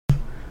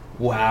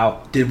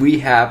Wow. Did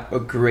we have a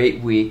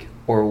great week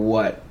or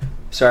what?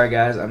 Sorry,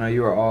 guys. I know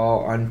you were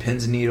all on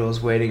pins and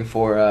needles waiting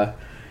for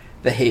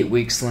the hate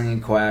week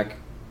Slingin Quack.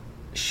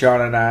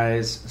 Sean and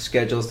I's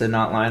schedules did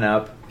not line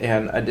up,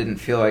 and I didn't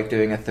feel like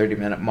doing a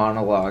 30-minute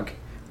monologue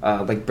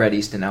like Bret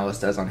Easton Ellis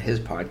does on his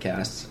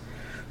podcasts.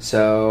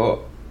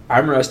 So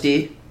I'm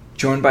Rusty,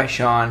 joined by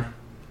Sean.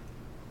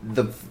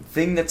 The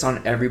thing that's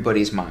on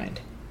everybody's mind.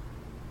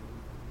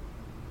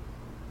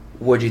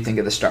 What'd you think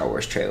of the Star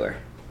Wars trailer?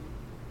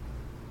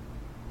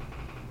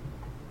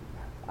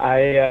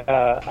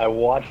 I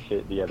watched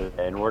it the other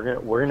day, and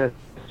we're gonna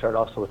start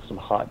off with some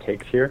hot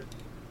takes here.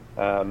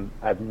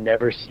 I've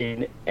never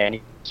seen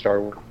any Star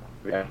Wars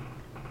movie,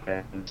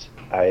 and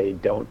I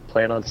don't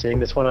plan on seeing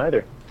this one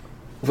either.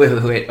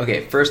 Wait.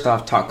 Okay, first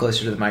off, talk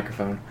closer to the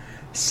microphone.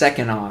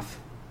 Second off,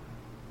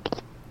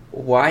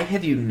 why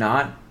have you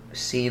not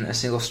seen a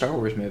single Star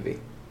Wars movie?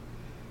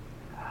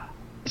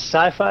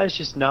 Sci-fi is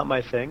just not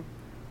my thing.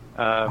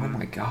 Oh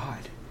my god!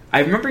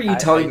 I remember you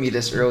telling me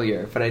this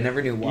earlier, but I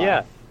never knew why.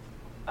 Yeah,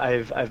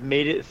 I've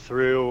made it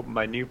through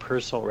my new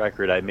personal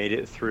record. I made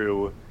it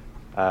through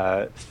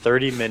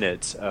 30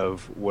 minutes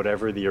of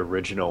whatever the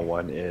original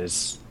one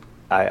is.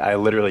 I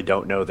literally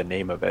don't know the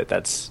name of it.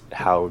 That's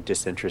how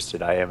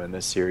disinterested I am in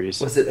this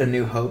series. Was it A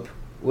New Hope?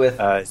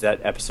 With is that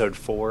episode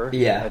 4?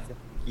 Yeah.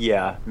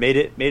 Yeah, made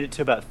it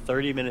to about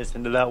 30 minutes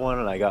into that one,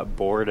 and I got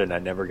bored, and I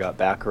never got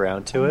back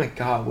around to it. Oh my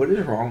god, what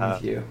is wrong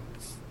with you?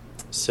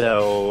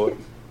 So,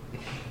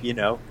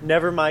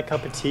 never my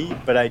cup of tea,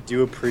 but I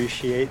do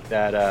appreciate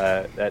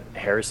that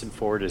Harrison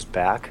Ford is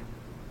back.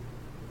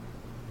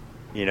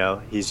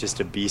 He's just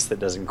a beast that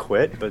doesn't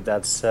quit, but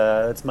that's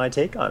my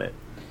take on it.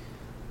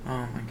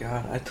 Oh my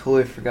god, I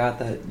totally forgot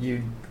that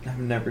you have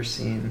never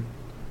seen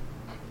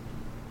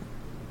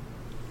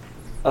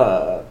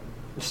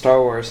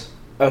Star Wars.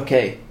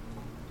 Okay,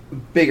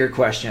 bigger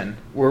question.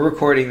 We're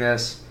recording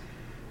this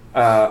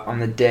on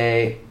the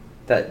day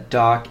that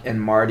Doc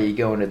and Marty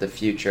go into the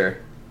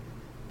future.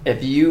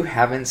 If you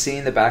haven't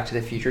seen the Back to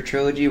the Future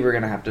trilogy, we're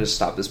going to have to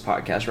stop this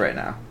podcast right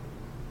now.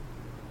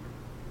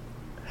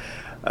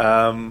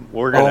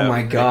 We're gonna. Oh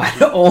my god!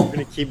 We're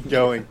gonna keep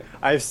going.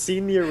 I've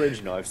seen the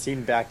original. I've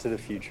seen Back to the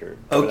Future.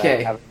 But okay.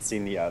 I haven't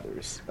seen the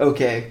others.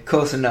 Okay,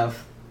 close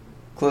enough.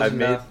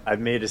 I've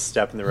made a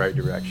step in the right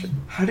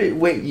direction.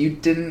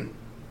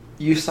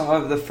 You saw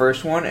the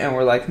first one and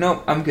were like,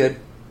 nope, I'm good.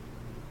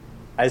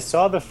 I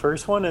saw the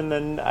first one and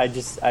then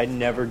I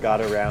never got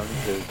around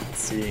to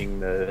seeing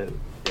the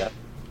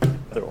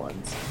other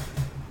ones.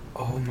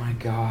 Oh my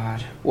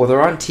god! Well,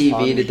 they're on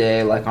TV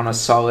today, like on a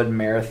solid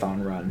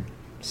marathon run.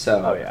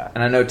 So, oh yeah.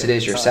 And I know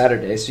today's your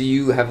Saturday, so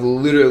you have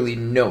literally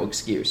no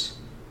excuse.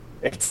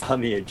 It's on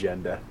the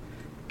agenda.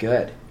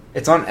 Good.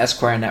 It's on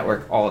Esquire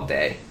Network all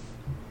day.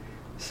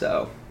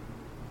 So,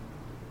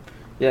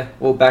 yeah.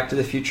 Well, Back to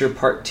the Future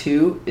Part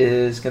 2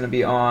 is going to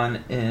be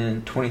on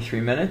in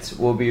 23 minutes.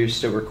 We'll be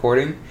still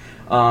recording.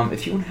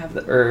 If you want to have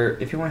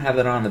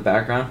that on in the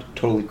background,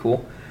 totally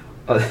cool.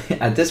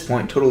 At this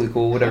point, totally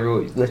cool. Whatever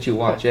will let you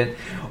watch it.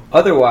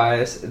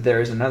 Otherwise,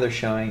 there's another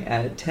showing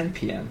at 10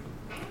 p.m.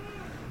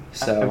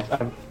 So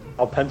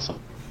I'll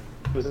pencil.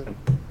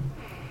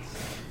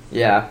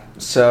 Yeah.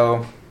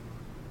 So.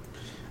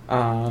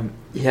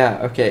 Yeah.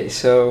 Okay.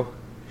 So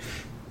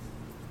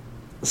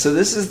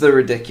this is the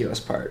ridiculous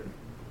part.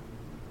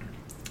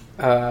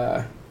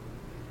 There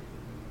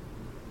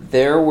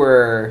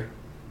were.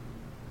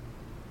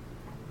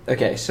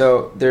 Okay.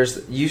 So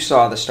you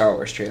saw the Star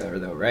Wars trailer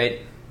though, right?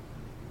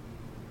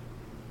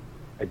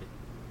 I did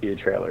see the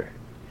trailer.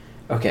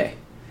 Okay.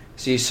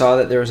 So you saw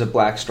that there was a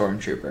black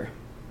stormtrooper.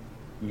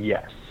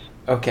 Yes.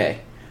 Okay.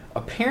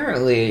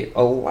 Apparently,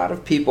 a lot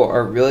of people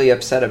are really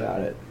upset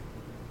about it.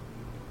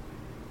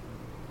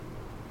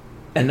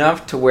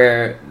 Enough to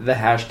where the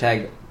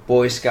hashtag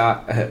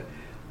boycott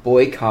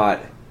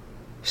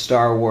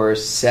Star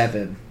Wars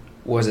 7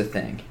 was a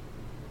thing.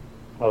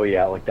 Oh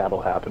yeah, like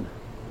that'll happen.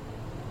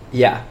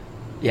 Yeah.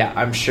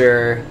 I'm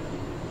sure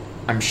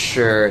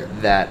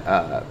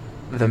that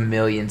the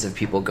millions of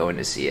people going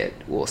to see it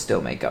will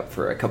still make up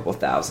for a couple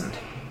thousand.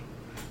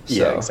 So,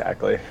 yeah,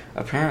 exactly.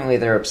 Apparently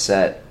they're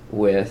upset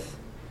with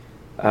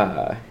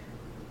I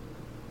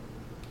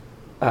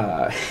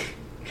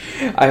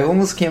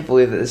almost can't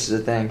believe that this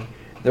is a thing.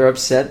 They're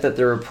upset that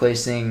they're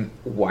replacing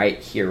white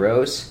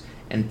heroes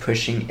and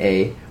pushing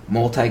a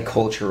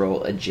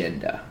multicultural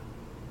agenda.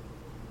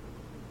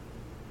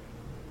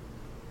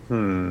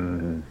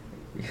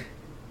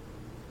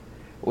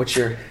 What's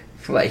your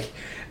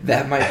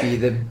that might be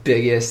the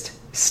biggest,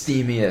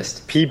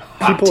 steamiest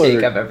hot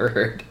take I've ever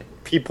heard.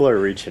 People are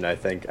reaching, I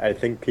think. I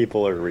think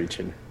people are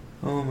reaching.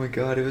 Oh my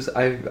god, it was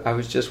I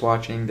was just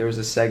watching, there was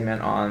a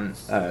segment on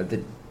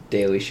the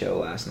Daily Show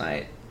last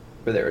night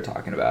where they were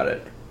talking about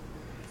it.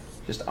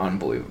 Just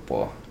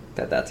unbelievable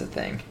that that's a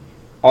thing.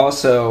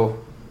 Also,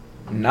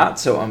 not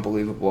so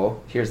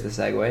unbelievable, here's the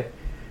segue.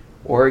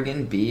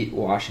 Oregon beat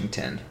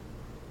Washington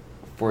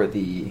for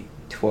the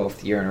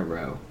 12th year in a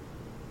row.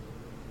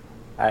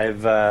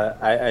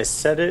 I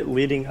said it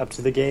leading up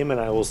to the game, and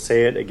I will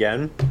say it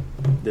again.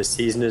 the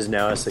season is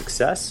now a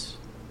success.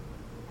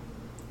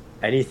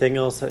 Anything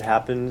else that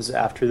happens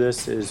after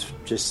this is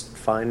just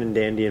fine and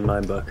dandy in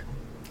my book.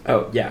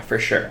 Oh, yeah, for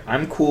sure.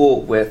 I'm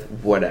cool with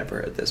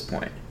whatever at this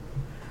point.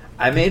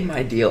 I made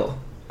my deal.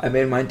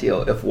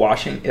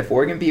 If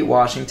Oregon beat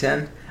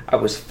Washington, I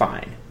was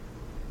fine.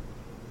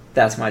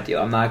 That's my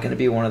deal. I'm not going to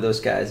be one of those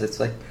guys that's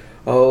like,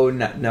 oh,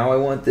 now I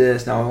want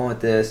this, now I want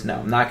this. No,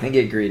 I'm not going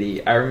to get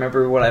greedy. I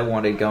remember what I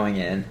wanted going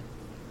in,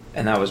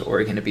 and that was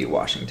Oregon to beat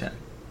Washington.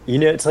 You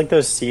know, it's like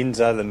those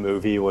scenes out of the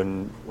movie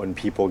when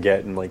people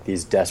get in like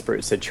these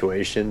desperate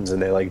situations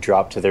and they like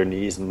drop to their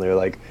knees and they're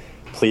like,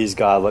 please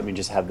God, let me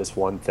just have this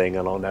one thing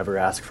and I'll never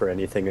ask for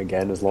anything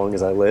again as long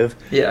as I live.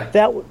 Yeah.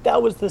 That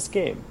was this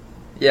game.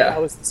 Yeah.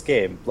 That was this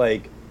game.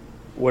 Like,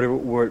 we're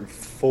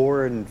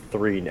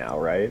 4-3 now,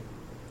 right?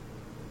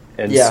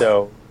 And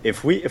so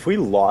if we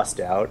lost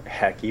out,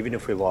 heck, even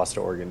if we lost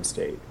to Oregon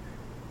State,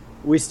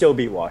 we still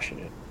beat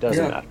Washington.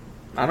 Doesn't matter.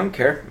 I don't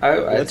care.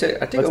 I take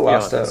a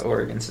loss to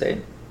Oregon State.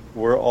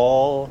 We're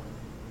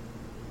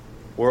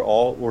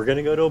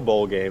gonna go to a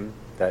bowl game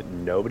that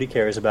nobody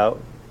cares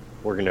about.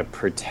 We're gonna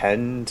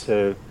pretend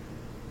to.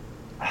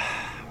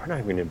 We're not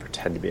even gonna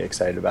pretend to be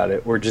excited about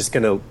it. We're just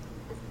gonna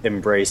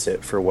embrace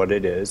it for what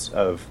it is,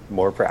 of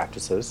more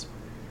practices.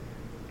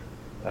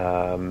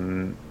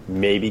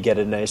 Maybe get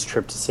a nice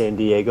trip to San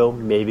Diego.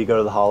 Maybe go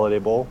to the Holiday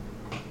Bowl.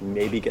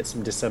 Maybe get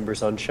some December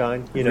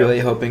sunshine. Really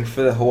hoping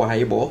for the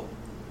Hawaii Bowl.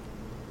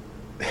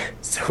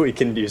 So we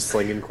can do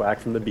Slingin' Quack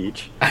from the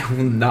beach. I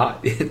will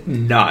not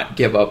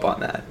give up on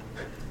that.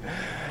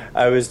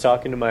 I was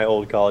talking to my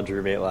old college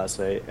roommate last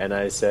night, and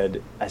I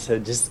said,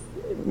 just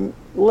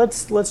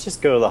let's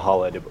just go to the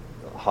Holiday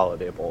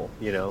Bowl.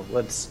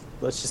 Let's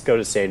just go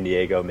to San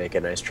Diego, make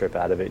a nice trip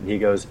out of it. And he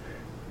goes,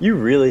 "You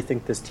really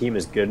think this team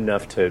is good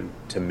enough to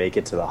make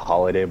it to the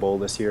Holiday Bowl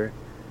this year?"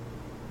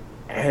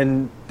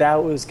 And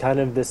that was kind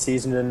of the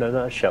season in a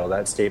nutshell.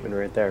 That statement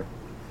right there.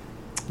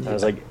 Yeah. I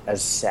was like,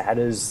 as sad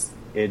as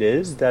it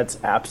is, that's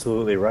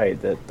absolutely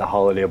right, that the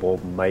Holiday Bowl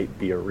might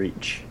be a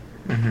reach.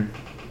 Mm-hmm.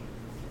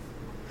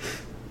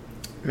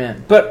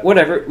 Man, but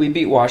whatever. We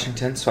beat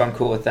Washington, so I'm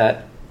cool with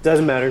that.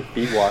 Doesn't matter.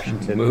 Beat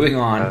Washington. Moving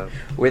on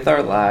with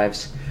our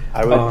lives.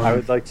 I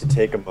would like to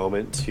take a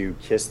moment to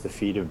kiss the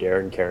feet of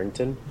Darren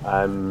Carrington.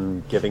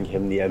 I'm giving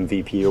him the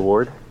MVP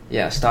award.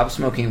 Yeah, stop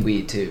smoking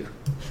weed, too.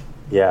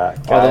 Yeah.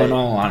 Although, in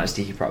all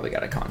honesty, he probably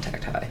got a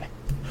contact high.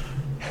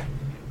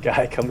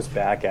 Guy comes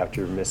back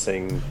after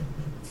missing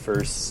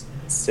first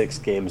 6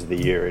 games of the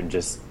year and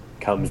just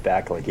comes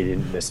back like he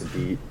didn't miss a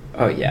beat.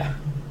 Oh, yeah.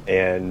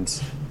 And,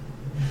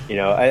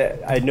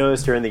 I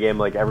noticed during the game,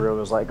 like, everyone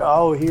was like,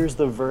 oh, here's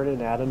the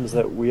Vernon Adams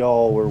that we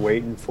all were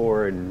waiting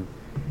for, and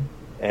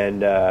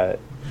I'm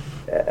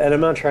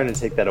not trying to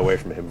take that away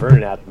from him.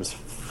 Vernon Adams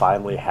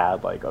finally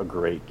had, like, a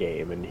great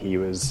game, and he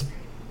was,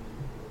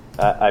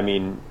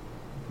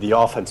 the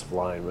offensive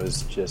line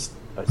was just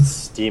a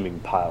steaming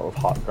pile of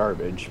hot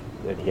garbage,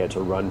 and he had to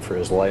run for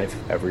his life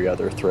every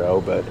other throw,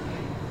 but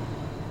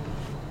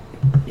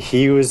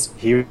he was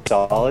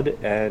solid,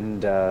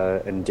 and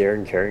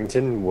Darren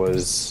Carrington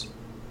was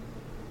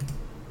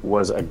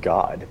a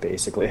god,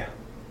 basically.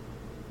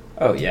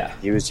 Oh yeah,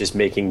 he was just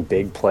making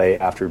big play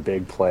after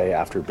big play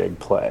after big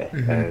play.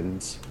 Mm-hmm.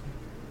 And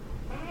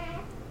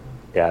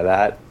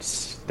yeah,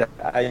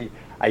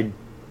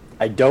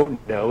 I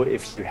don't know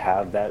if you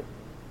have that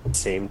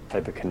same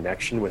type of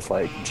connection with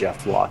like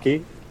Jeff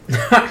Lockie.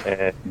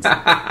 And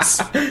I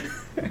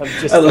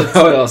love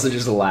how I also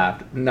just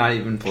laughed, not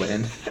even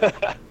planned.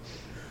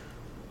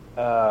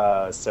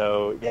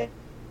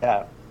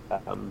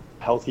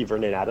 Healthy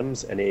Vernon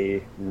Adams and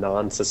a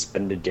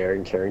non-suspended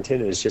Darren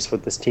Carrington is just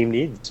what this team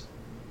needs.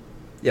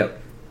 Yep.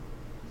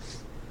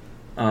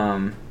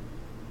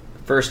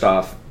 First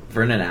off,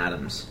 Vernon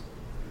Adams.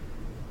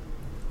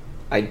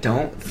 I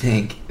don't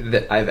think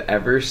that I've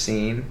ever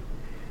seen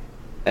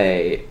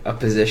a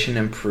position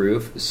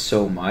improve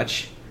so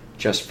much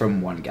just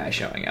from one guy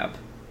showing up.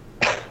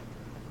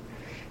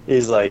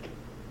 He's like,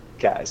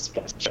 guys,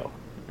 chill.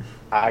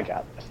 I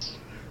got this.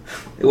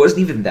 It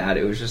wasn't even that.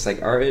 It was just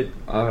like, all right,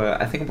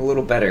 I think I'm a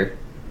little better.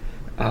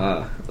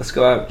 Let's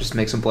go out, just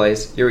make some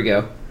plays. Here we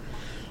go.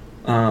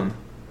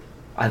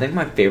 I think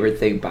my favorite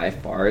thing by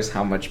far is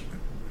how much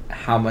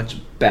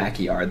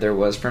backyard there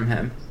was from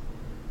him.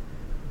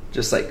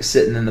 Just like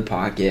sitting in the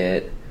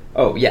pocket.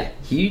 Oh yeah,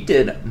 he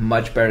did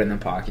much better in the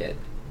pocket.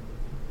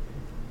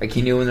 Like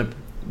he knew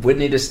when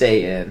need to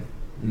stay in,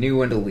 knew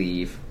when to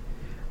leave.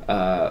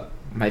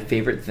 My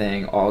favorite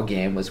thing all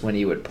game was when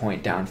he would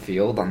point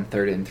downfield on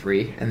 3rd and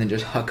 3 and then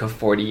just huck a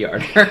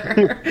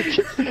 40-yarder.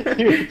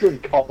 You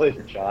could call it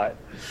a shot.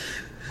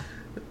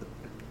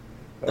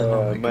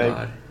 Oh my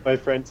God. My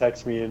friend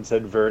texted me and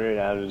said Vernon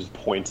Adams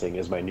pointing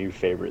is my new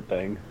favorite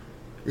thing.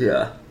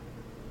 Yeah.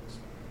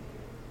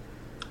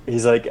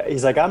 He's like,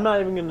 I'm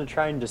not even going to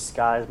try and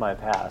disguise my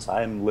pass.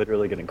 I am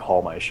literally going to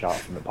call my shot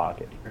from the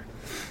pocket.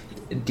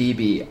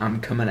 DB,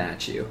 I'm coming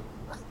at you.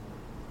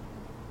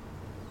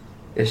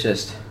 It's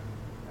just...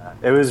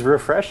 It was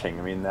refreshing.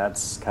 I mean,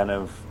 that's kind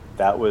of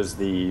that was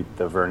the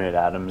Vernon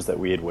Adams that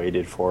we had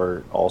waited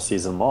for all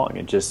season long.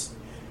 It just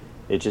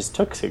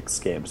took 6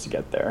 games to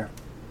get there,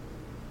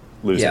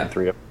 losing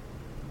 3 of them.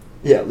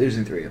 Yeah,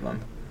 losing 3 of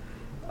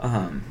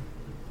them.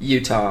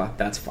 Utah,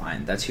 that's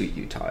fine. That's who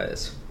Utah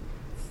is.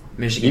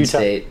 Michigan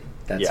State,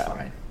 that's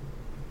fine.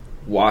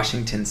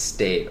 Washington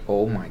State,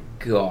 oh my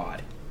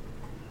god.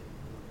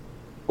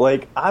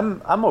 Like,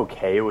 I'm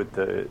okay with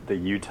the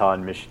Utah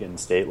and Michigan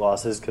State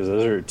losses because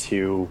those are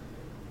 2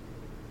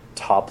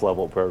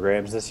 top-level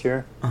programs this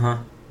year. Uh-huh.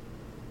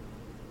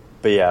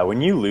 But yeah,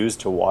 when you lose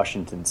to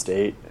Washington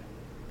State,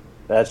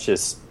 that's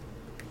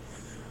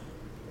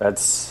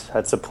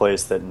a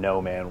place that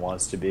no man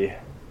wants to be.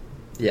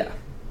 Yeah.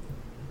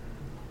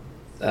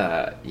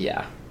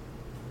 Yeah.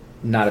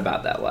 Not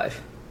about that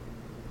life.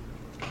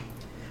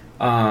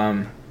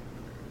 Man,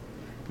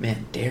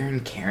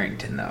 Darren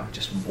Carrington, though,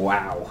 just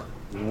wow.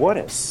 What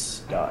a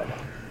stud.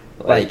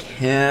 Like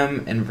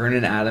him and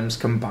Vernon Adams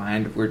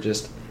combined were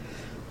just...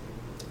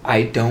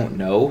 I don't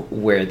know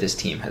where this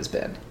team has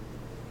been.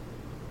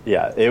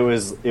 Yeah, it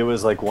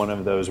was like one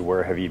of those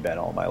where have you been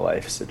all my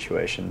life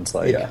situations.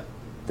 Like,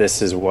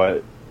 this is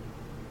what...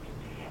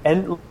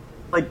 And,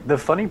 like, the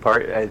funny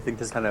part, I think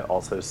this kind of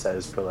also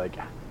says for, like,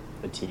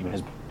 the team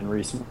has been in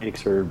recent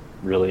weeks, or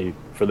really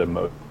for the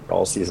most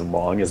all season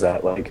long, is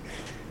that, like,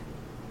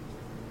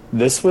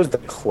 this was the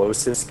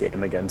closest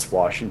game against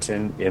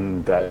Washington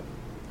in the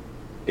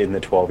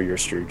 12-year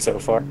streak so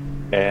far.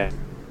 And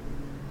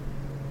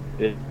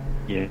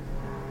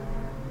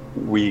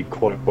we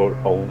quote unquote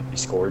only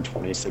scored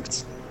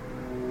 26,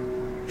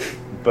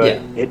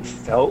 but it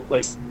felt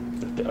like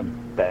a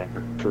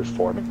better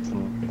performance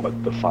than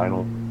what the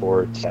final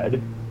score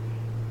said.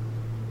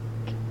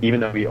 Even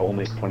though we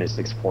only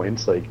 26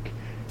 points, like,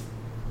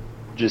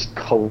 just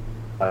of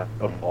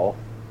all,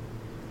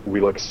 we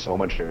look so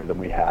much better than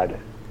we had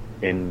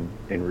in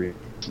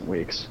recent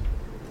weeks.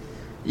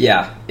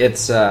 Yeah,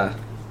 it's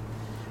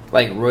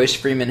like Royce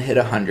Freeman hit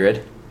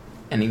 100,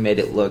 and he made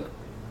it look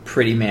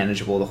pretty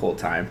manageable the whole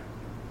time.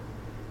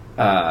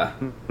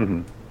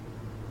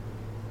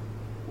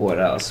 What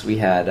else? We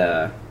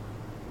had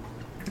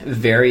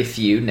very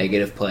few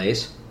negative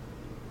plays.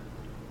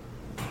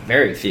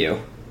 Very few.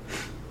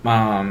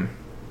 I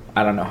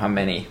don't know how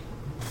many,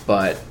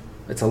 but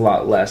it's a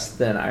lot less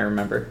than I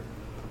remember.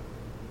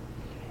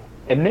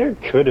 And there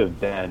could have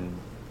been,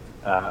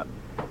 and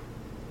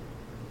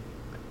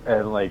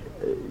like,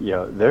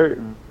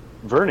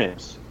 Vernon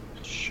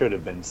should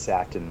have been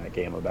sacked in that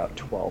game about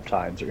 12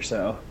 times or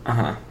so.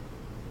 Uh-huh.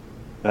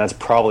 That's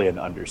probably an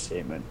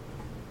understatement.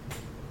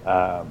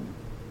 But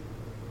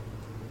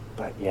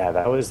yeah,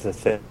 that was the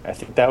thing. I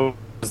think that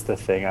was the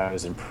thing I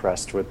was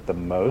impressed with the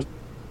most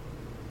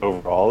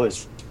overall,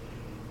 is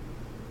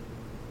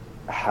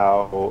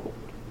how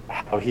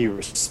he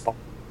responded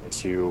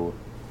to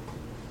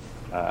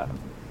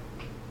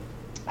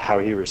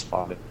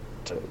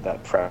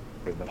that pressure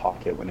in the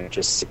pocket when it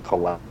just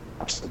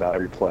collapsed about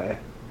every play.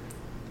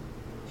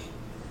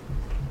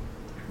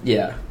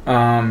 Yeah.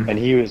 And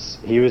he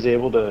was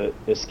able to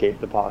escape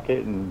the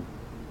pocket and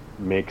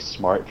make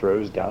smart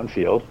throws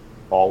downfield,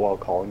 all while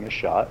calling a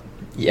shot.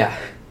 Yeah.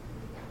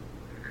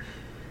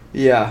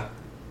 Yeah.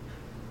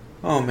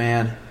 Oh,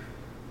 man.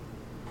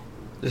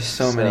 There's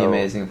so many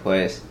amazing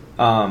plays.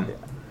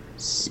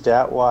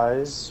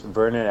 Stat-wise,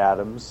 Vernon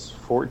Adams,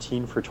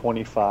 14 for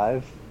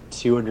 25,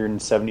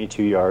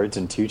 272 yards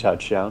and 2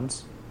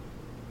 touchdowns.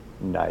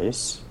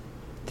 Nice.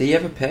 Did he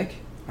have a pick?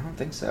 I don't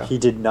think so. He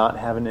did not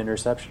have an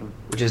interception.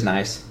 Which is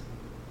nice.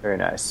 Very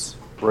nice.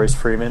 Royce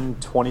Freeman,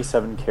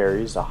 27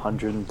 carries,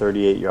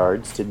 138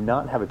 yards. Did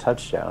not have a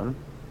touchdown,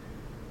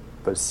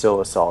 but still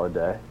a solid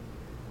day.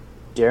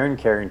 Darren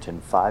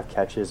Carrington, 5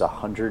 catches,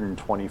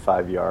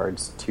 125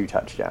 yards, 2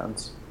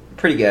 touchdowns.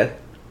 Pretty good.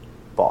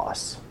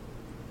 Boss.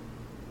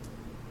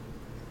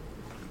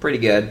 Pretty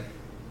good.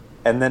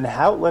 And then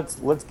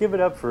let's give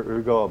it up for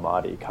Ugo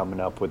Amadi coming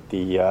up with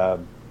the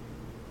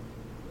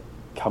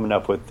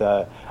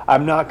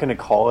I'm not going to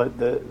call it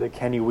the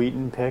Kenny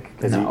Wheaton pick,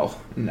 because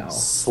no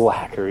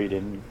slacker, he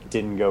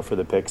didn't go for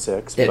the pick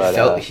 6. It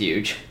felt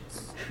huge,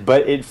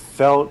 but it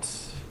felt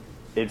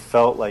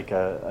like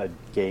a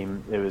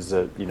game. It was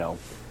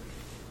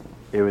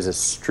a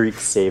streak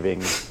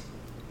saving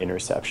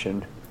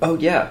interception. Oh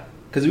yeah,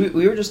 because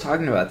we were just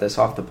talking about this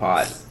off the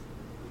pod.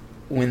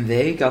 When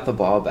they got the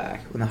ball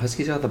back, when the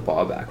Huskies got the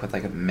ball back with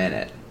like a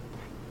minute,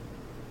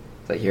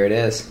 it's like, here it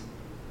is.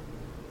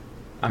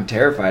 I'm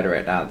terrified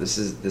right now. This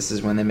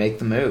is when they make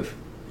the move.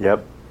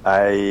 Yep.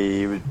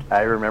 I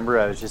remember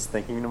I was just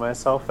thinking to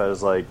myself, I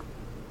was like,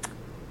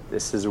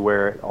 this is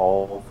where it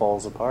all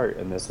falls apart,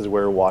 and this is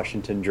where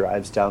Washington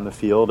drives down the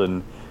field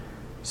and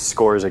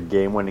scores a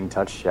game-winning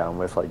touchdown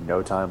with like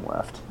no time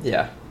left.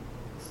 Yeah.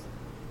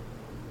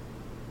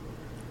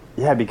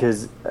 Yeah,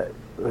 because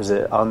was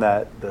it on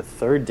the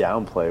third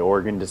down play,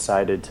 Oregon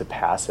decided to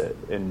pass it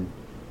and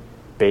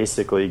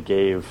basically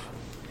gave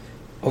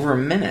over a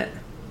minute.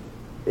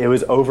 It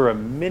was over a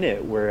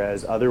minute,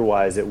 whereas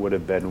otherwise it would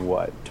have been,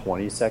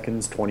 20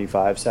 seconds,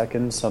 25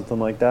 seconds, something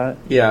like that?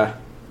 Yeah.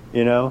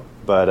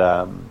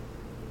 But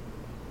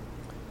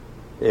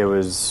it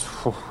was.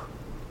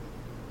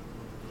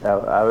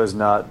 I was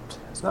not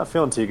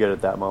feeling too good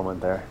at that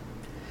moment there.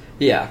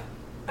 Yeah.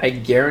 I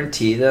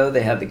guarantee, though,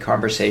 they had the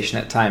conversation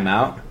at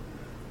timeout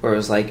where it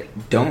was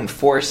like, don't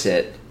force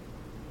it.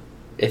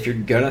 If you're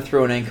going to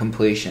throw an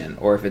incompletion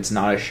or if it's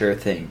not a sure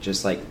thing,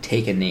 just, like,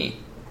 take a knee.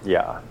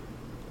 Yeah.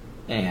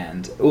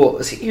 And,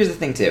 well, see, here's the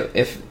thing, too.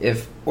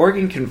 If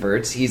Oregon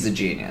converts, he's a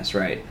genius,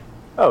 right?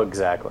 Oh,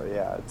 exactly.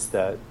 Yeah, it's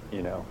that,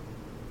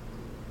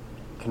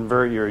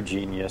 convert, you're a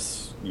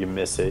genius. You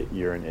miss it,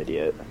 you're an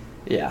idiot.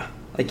 Yeah.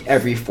 Like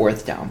every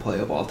fourth down play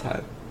of all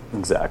time.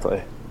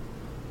 Exactly.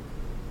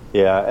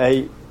 Yeah,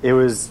 I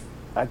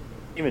didn't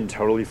even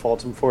totally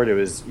fault him for it. It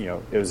was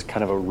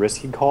kind of a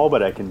risky call,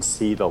 but I can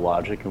see the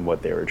logic in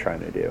what they were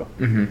trying to do.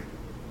 Mm-hmm.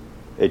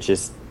 It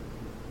just,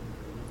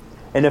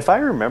 and if I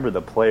remember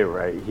the play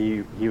right,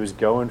 he was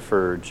going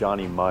for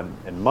Johnny Munt,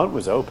 and Munt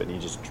was open. He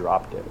just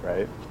dropped it,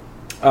 right?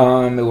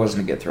 It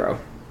wasn't a good throw.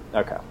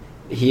 Okay.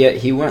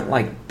 He went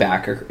like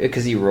back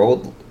because he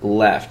rolled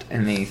left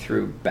and then he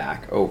threw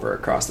back over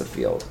across the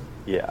field.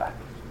 Yeah.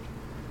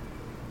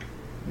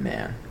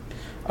 Man.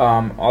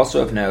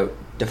 Also of note,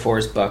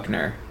 DeForest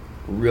Buckner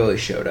really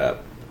showed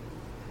up.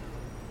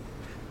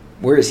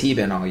 Where has he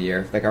been all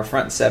year? Like our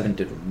front seven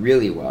did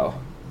really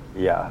well.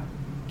 Yeah.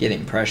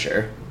 Getting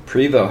pressure.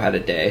 Prevo had a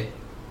day.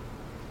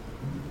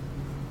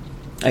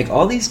 Like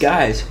all these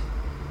guys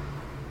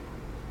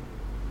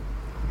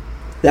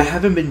that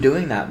haven't been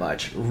doing that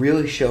much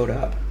really showed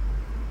up.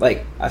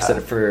 Like I've said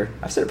it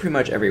pretty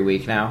much every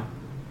week now.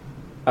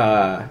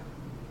 Our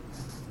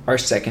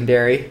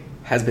secondary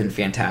has been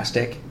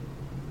fantastic.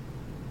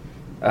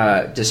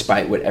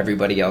 Despite what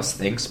everybody else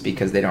thinks,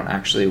 because they don't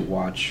actually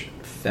watch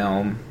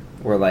film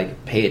or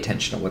like pay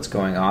attention to what's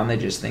going on. They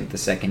just think the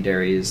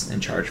secondary is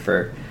in charge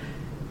for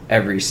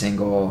every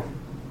single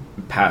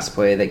pass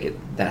play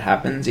that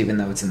happens, even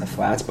though it's in the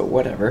flats. But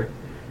whatever.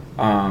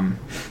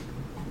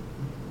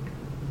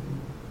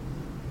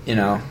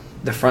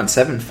 The front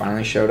seven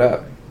finally showed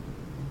up.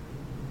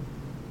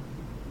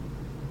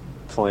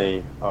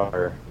 Definitely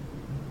our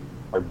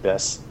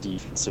best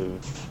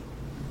defensive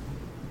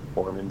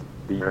performance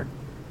of the year.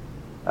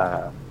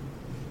 I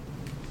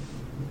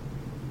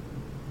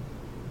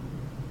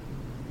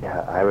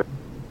would,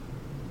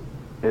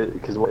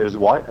 because it was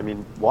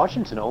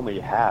Washington only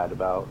had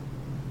about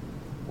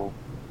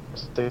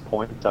 6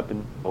 points up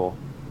until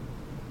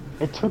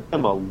it took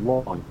them a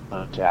long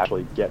time to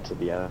actually get to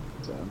the end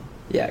zone.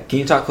 Yeah, can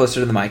you talk closer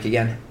to the mic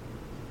again?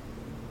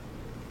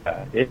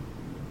 It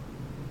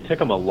took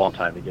them a long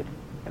time to get to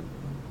the end.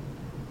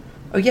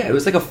 Oh yeah, it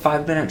was like a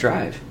 5-minute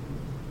drive.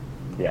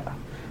 Yeah.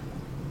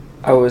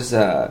 I was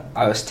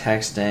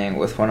texting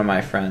with one of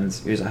my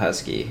friends who's a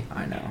Husky,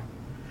 I know.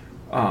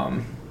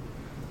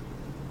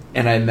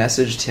 And I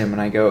messaged him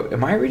and I go,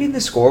 "Am I reading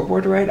the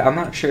scoreboard right? I'm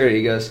not sure."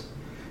 He goes,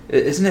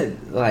 "Isn't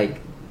it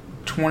like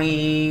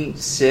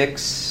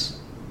 26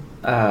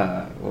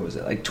 what was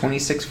it? Like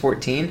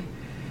 26-14?"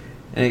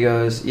 And he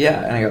goes,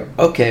 "Yeah." And I go,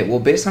 "Okay, well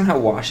based on how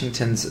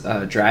Washington's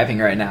driving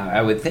right now,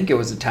 I would think it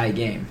was a tie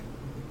game."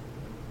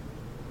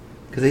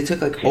 Cuz they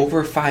took like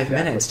over 5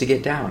 minutes to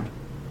get down.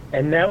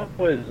 And that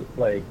was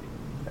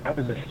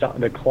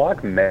the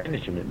clock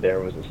management there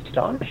was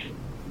astonishing.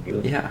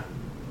 Yeah.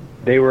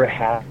 They were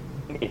having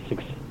a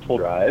successful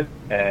drive,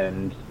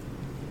 and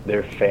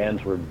their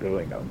fans were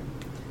booing them.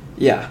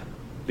 Yeah.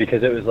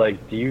 Because it was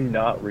like, do you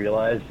not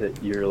realize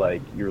that you're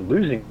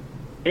losing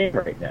the game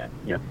right now?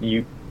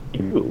 You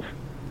move.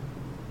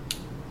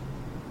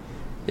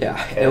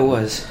 Yeah, and it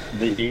was.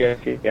 The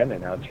ESPN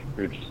announcers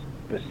were just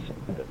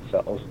beside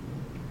themselves.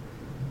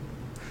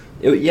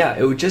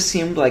 It just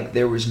seemed like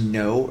there was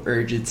no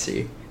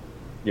urgency.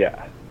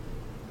 Yeah.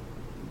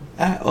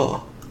 At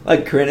all.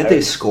 Like, granted,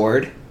 they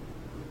scored,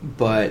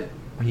 but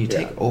when you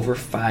take over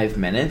 5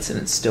 minutes and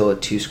it's still a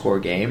 2-score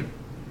game,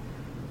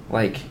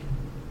 like,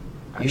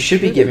 you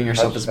should be giving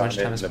yourself as much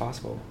time as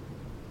possible.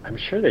 I'm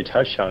sure they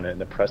touched on it in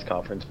the press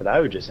conference, but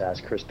I would just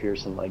ask Chris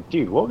Pearson, like,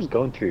 dude, what was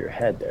going through your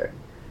head there?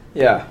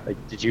 Yeah. Like,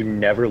 did you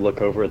never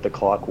look over at the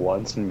clock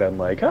once and been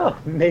like, oh,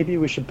 maybe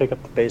we should pick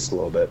up the pace a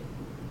little bit?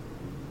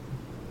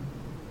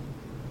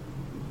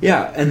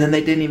 Yeah, and then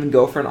they didn't even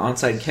go for an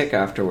onside kick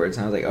afterwards.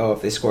 And I was like, oh,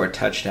 if they score a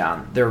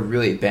touchdown, they're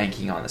really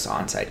banking on this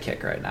onside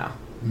kick right now.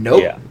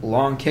 Nope. Yeah.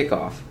 Long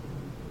kickoff.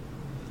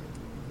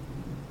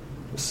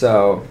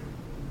 So,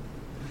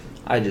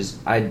 I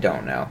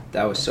don't know.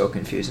 That was so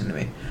confusing to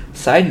me.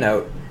 Side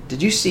note,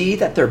 did you see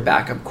that their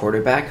backup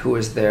quarterback, who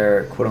was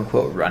their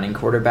quote-unquote running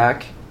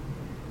quarterback,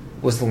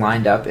 was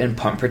lined up in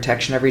punt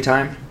protection every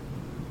time?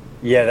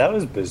 Yeah, that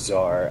was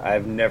bizarre.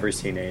 I've never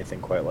seen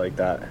anything quite like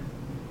that.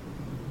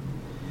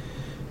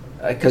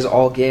 Because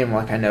all game,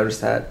 like, I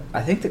noticed that.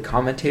 I think the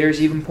commentators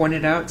even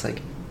pointed out, it's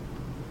like,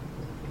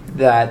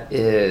 that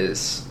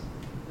is...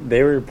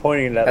 They were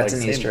pointing at that's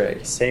an Easter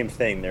egg. Same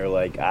thing. They're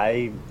like,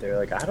 I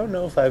don't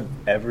know if I've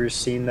ever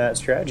seen that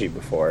strategy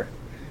before.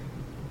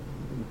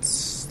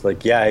 It's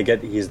like, yeah, I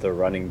get he's the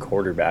running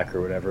quarterback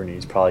or whatever, and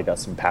he's probably got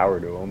some power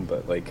to him,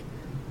 but like,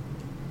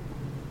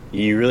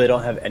 you really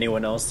don't have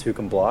anyone else who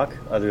can block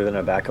other than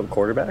a backup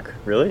quarterback,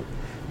 really?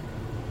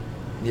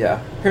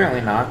 Yeah,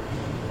 apparently not.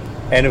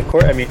 And of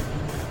course, I mean,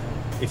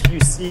 if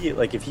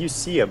you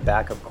see a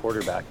backup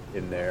quarterback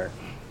in there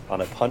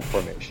on a punt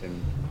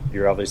formation,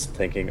 you're obviously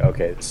thinking,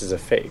 okay, this is a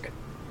fake.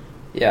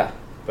 Yeah.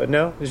 But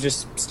no, it's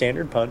just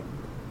standard punt.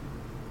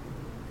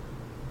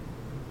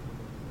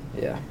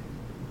 Yeah.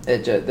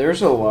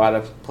 There's a lot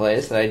of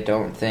plays that I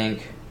don't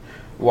think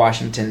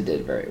Washington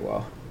did very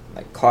well.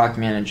 Like clock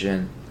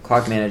management,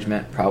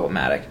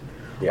 problematic.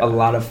 Yeah. A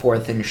lot of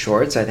fourth and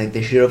shorts I think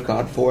they should have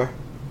gone for.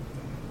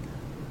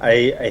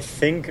 I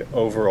think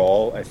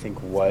overall, and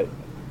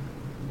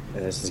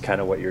this is kind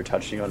of what you're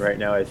touching on right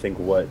now, I think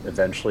what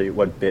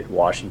bit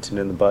Washington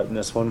in the butt in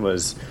this one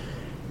was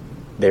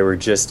they were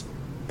just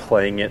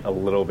playing it a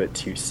little bit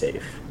too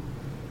safe.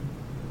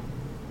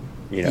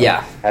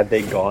 Yeah. Had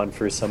they gone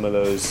for some of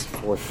those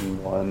 4th and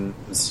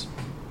 1s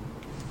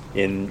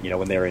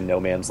when they were in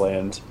no man's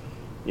land,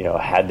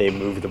 had they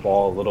moved the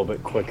ball a little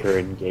bit quicker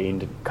and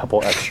gained a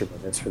couple extra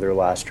minutes for their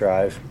last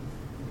drive.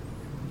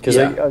 Because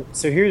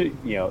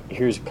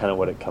here's kind of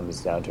what it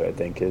comes down to. I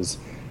think is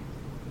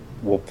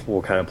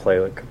we'll kind of play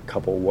like a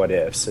couple what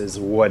ifs. Is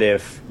what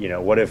if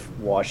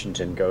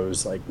Washington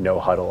goes like no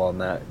huddle on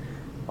that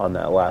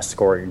last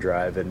scoring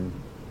drive, and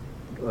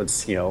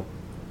let's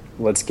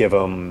give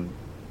them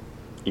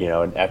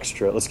an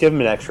extra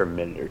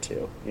minute or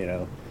two.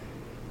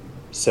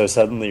 So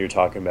suddenly you're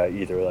talking about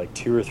either like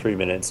 2 or 3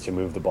 minutes to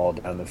move the ball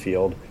down the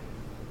field.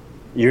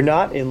 You're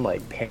not in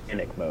like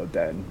panic mode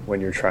then when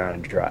you're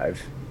trying to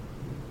drive.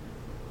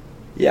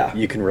 Yeah.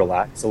 You can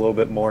relax a little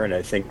bit more, and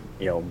I think,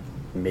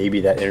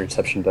 maybe that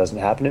interception doesn't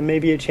happen, and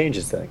maybe it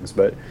changes things.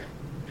 But,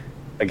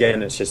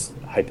 again, it's just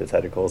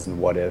hypotheticals and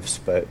what-ifs,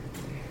 but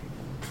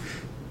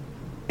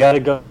you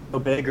gotta go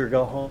big or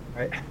go home,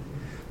 right?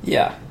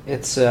 Yeah,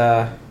 it's,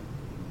 I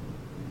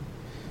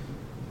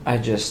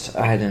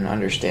didn't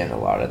understand a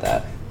lot of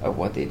that, of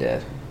what they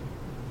did.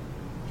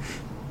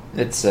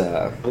 It's,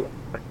 I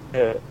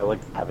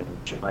like having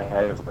in my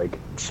head of, like,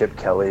 Chip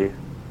Kelly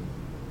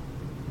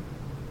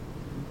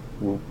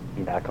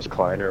back as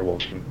Kleiner.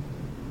 What'd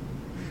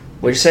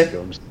you say?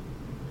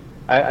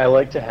 I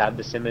like to have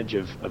this image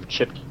of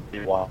Chip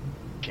while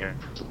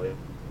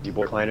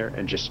Kleiner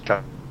and just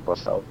try to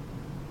us out.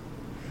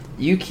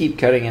 You keep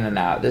cutting in and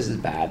out. This is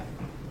bad.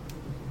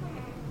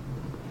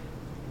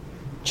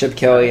 Chip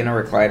Kelly in a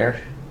recliner.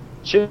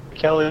 Chip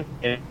Kelly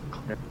and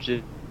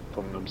just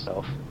full of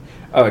himself.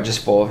 Oh,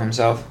 just full of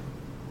himself.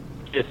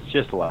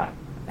 Just laugh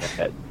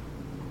at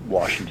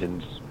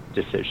Washington's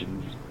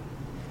decisions.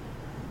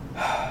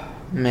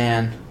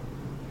 Man.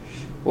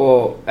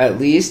 Well, at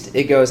least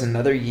it goes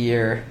another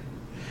year.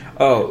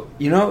 Oh,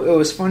 it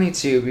was funny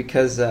too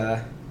because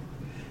I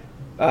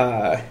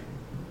wrote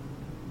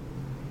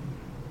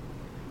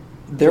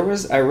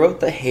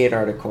the hate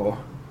article,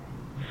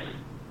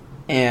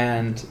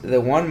 and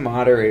the one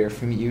moderator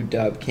from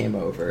UW came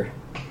over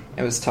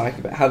and was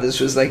talking about how this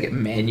was like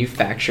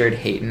manufactured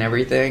hate and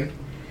everything.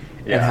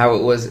 Yeah. And how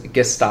it was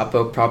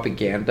Gestapo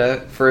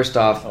propaganda. First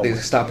off, the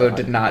Gestapo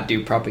did not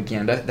do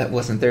propaganda. That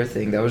wasn't their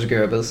thing. That was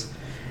Goebbels.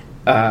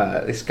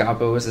 The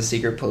Gestapo was the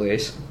secret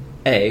police.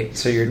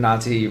 So your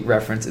Nazi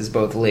reference is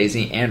both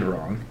lazy and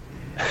wrong.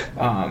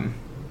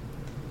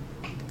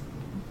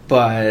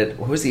 But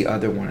what was the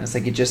other one? It's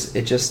like it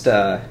just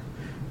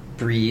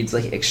breeds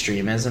like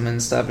extremism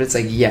and stuff. It's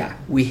like, yeah,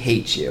 we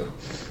hate you.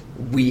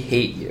 We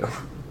hate you.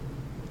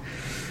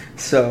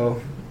 So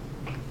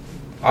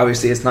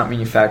obviously, it's not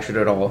manufactured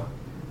at all.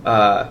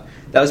 That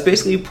was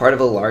basically part of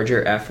a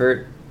larger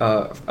effort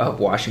of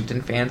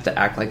Washington fans to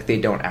act like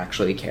they don't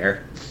actually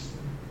care.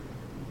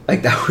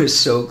 Like, that was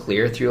so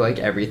clear through, like,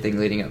 everything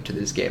leading up to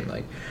this game.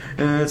 Like,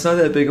 it's not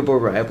that big of a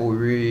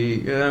rivalry.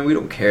 We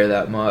don't care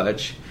that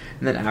much.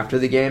 And then after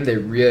the game, they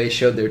really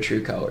showed their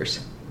true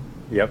colors.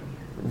 Yep.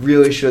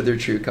 Really showed their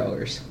true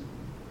colors.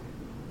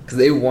 Because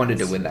they wanted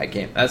to win that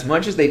game. As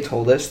much as they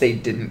told us they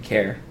didn't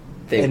care.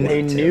 They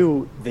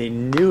knew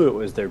it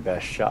was their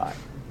best shot.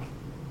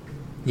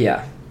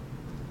 Yeah.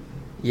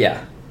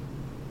 Yeah.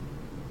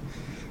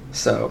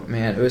 So,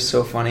 man, it was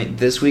so funny.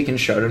 This Week in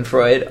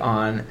Schadenfreude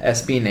on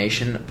SB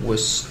Nation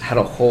had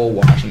a whole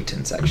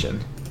Washington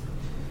section.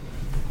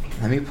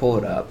 Let me pull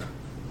it up,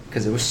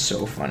 because it was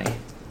so funny.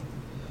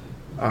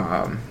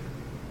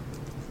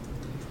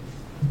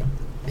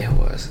 It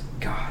was,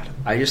 God,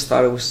 I just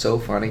thought it was so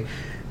funny.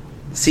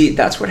 See,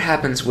 that's what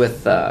happens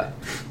with,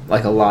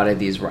 like, a lot of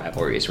these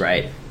rivalries,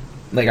 right?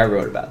 Like, I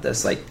wrote about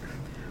this. Like,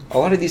 a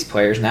lot of these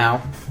players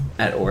now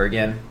at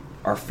Oregon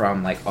are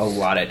from, like, a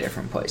lot of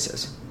different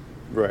places.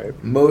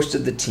 Right. Most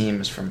of the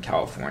team is from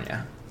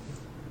California.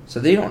 So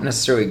they don't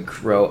necessarily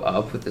grow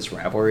up with this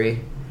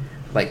rivalry.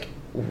 Like,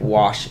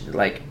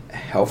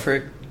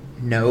 Helfrich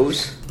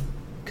knows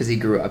because he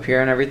grew up here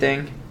and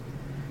everything.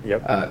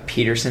 Yep.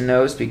 Peterson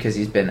knows because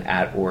he's been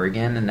at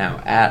Oregon and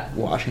now at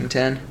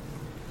Washington.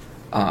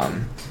 But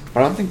I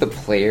don't think the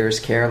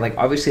players care. Like,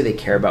 obviously they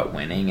care about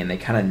winning and they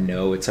kind of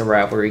know it's a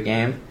rivalry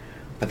game,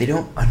 but they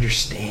don't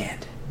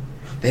understand.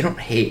 They don't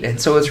hate. And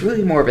so it's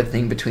really more of a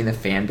thing between the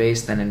fan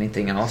base than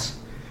anything else.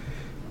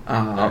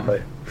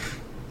 Exactly.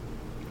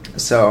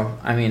 So,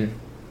 I mean,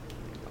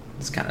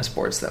 It's kind of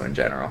sports, though, in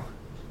general.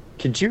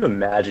 Could you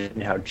imagine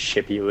how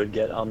chippy it would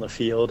get on the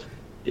field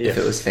If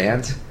it was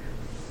fans?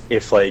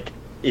 If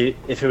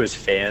it was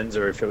fans,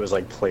 or if it was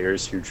like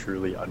players who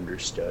truly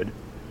understood.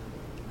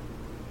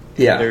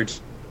 Yeah.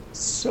 There's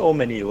so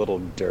many little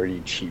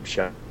dirty, cheap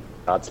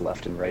shots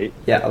left and right.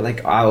 Yeah,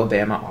 like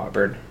Alabama,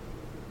 Auburn.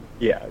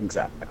 Yeah,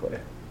 exactly.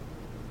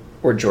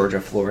 Or Georgia,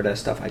 Florida,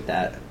 stuff like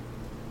that.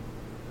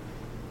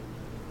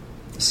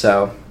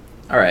 So,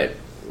 all right,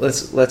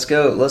 let's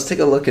go. Let's take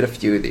a look at a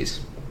few of these.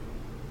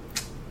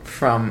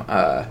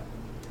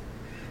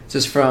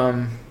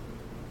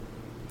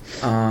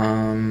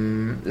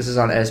 This is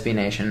on SB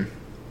Nation.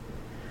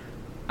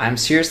 I'm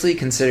seriously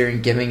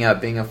considering giving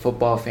up being a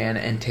football fan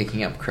and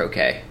taking up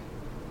croquet.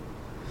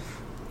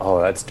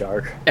 Oh, that's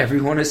dark.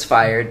 Everyone is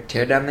fired.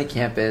 Tear down the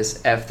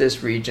campus. F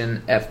this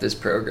region. F this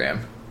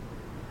program.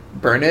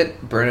 Burn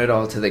it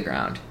all to the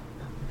ground.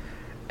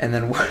 And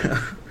then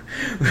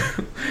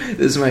this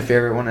is my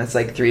favorite one. It's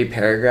like 3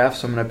 paragraphs,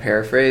 so I'm going to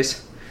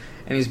paraphrase.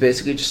 And he's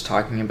basically just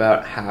talking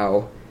about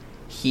how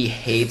he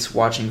hates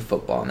watching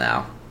football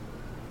now.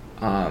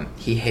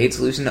 He hates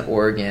losing to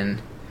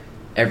Oregon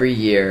every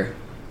year.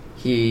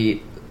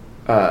 He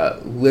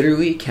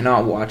literally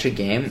cannot watch a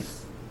game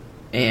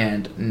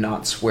and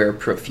not swear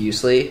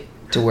profusely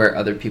to where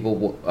other people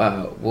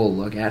will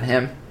look at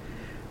him.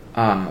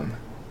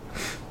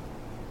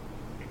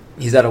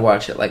 He's had to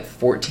watch it like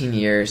 14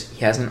 years.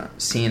 He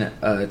hasn't seen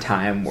a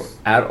time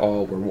at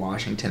all where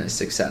Washington is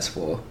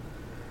successful.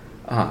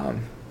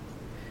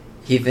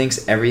 He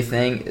thinks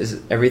everything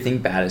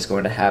bad is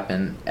going to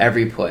happen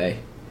every play.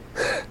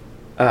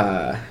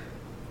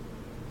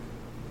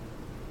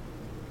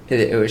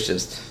 It was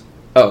just...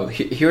 Oh,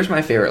 here's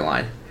my favorite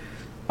line.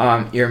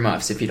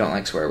 Earmuffs if you don't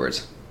like swear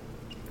words.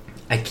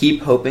 I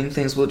keep hoping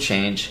things will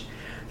change,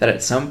 that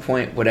at some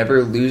point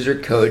whatever loser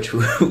coach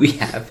we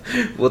have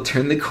will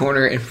turn the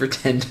corner and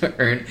pretend to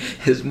earn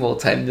his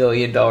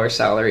multi-million-dollar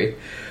salary.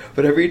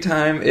 But every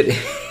time it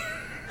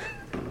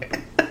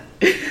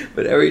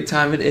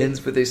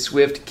ends with a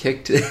swift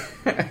kick to...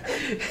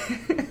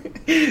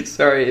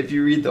 Sorry, if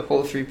you read the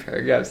whole 3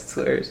 paragraphs, it's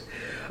hilarious.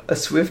 A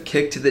swift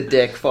kick to the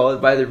dick,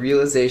 followed by the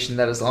realization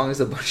that as long as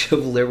a bunch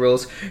of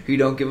liberals who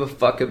don't give a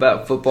fuck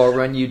about football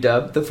run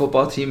UW, the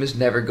football team is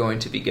never going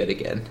to be good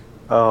again.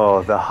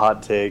 Oh, the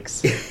hot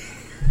takes.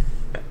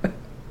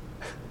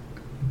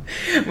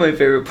 My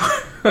favorite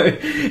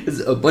part is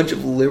a bunch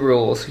of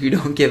liberals who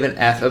don't give an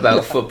F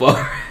about football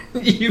run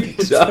UW.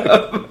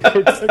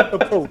 It's like a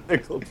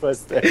political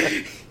twist there.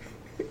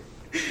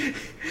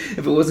 If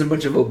it wasn't a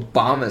bunch of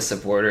Obama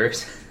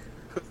supporters.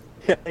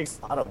 Yeah, thanks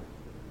a lot,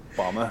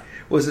 Obama.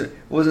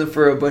 Wasn't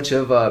for a bunch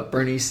of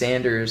Bernie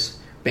Sanders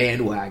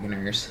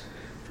bandwagoners.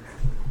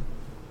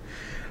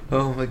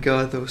 Oh my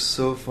god, that was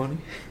so funny.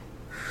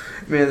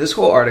 Man, this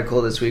whole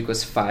article this week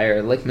was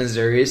fire. Like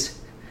Missouri's,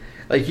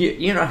 like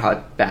you know how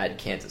bad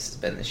Kansas has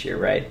been this year,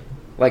 right?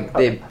 Like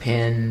they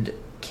pinned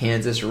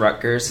Kansas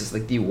Rutgers as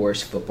like the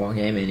worst football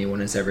game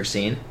anyone has ever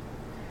seen.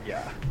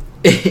 Yeah.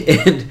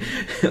 And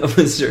a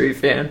Missouri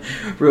fan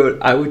wrote,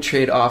 "I would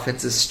trade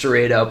offenses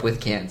straight up with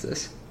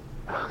Kansas."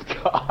 Oh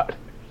God.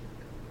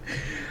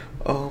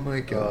 Oh my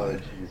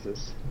god. Oh,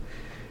 Jesus.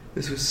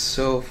 This was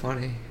so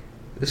funny.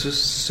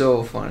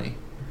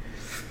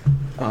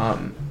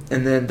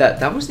 And then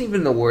that wasn't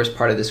even the worst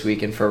part of this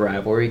weekend for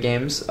rivalry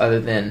games, other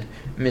than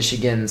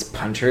Michigan's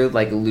punter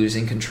like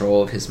losing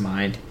control of his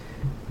mind,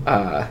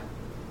 and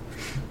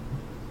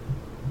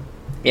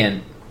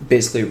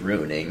basically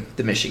ruining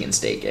the Michigan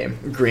State game.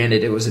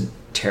 Granted, it was a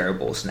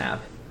terrible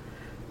snap,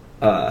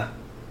 but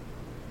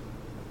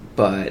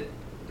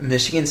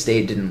Michigan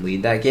State didn't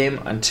lead that game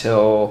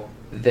until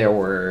there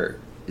were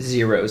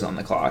zeros on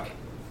the clock.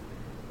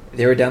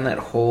 They were down that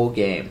whole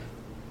game.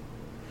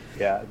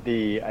 Yeah,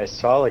 I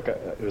saw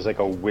it was like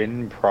a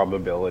win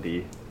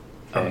probability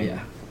thing. Oh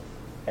yeah.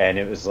 And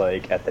it was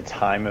like at the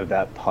time of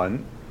that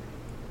punt,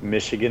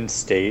 Michigan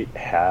State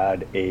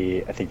had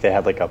I think they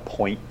had like a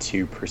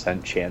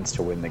 0.2% chance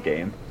to win the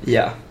game.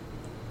 Yeah.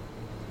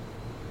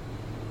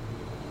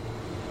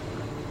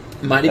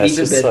 Might have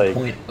even been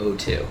like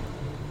 0.02.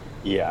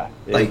 Yeah.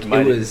 It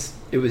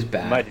was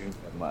bad. It might have even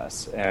been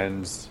less.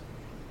 And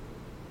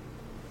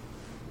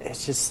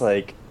it's just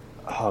like,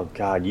 oh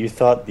God, you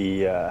thought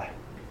the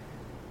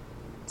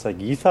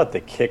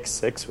kick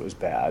 6 was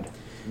bad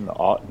in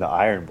the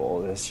Iron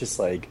Bowl. It's just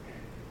like,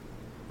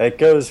 that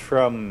goes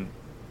from,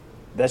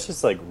 that's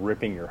just like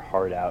ripping your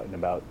heart out in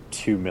about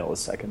 2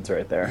 milliseconds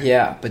right there.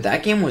 Yeah, but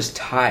that game was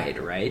tied,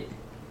 right?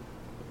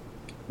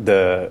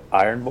 The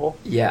Iron Bowl?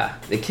 Yeah,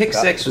 the kick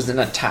 6 was in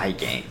a tie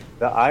game.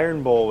 The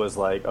Iron Bowl was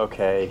like,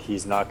 okay,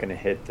 he's not going to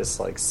hit this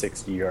like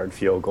 60-yard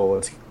field goal.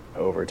 It's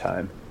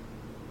overtime.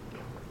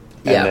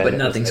 Yeah, but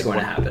nothing's going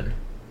to happen.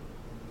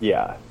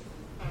 Yeah.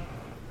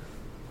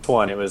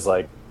 One, it was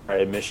like, all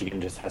right,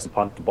 Michigan just has to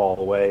punt the ball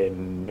away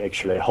and make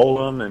sure they hold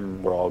them,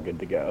 and we're all good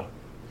to go.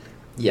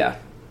 Yeah.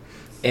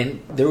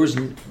 And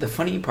the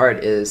funny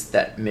part is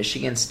that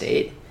Michigan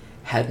State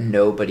had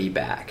nobody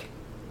back.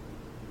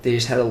 They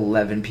just had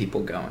 11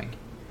 people going.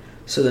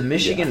 So the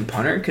Michigan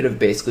punter could have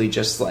basically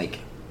just, like,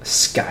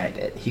 skied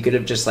it. He could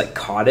have just, like,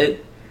 caught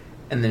it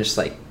and then just,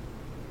 like,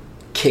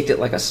 kicked it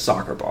like a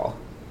soccer ball.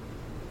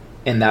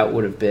 And that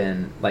would have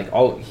been, like,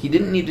 he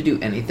didn't need to do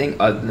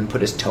anything other than put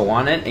his toe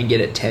on it and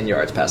get it 10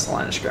 yards past the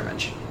line of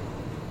scrimmage.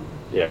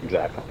 Yeah,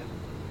 exactly.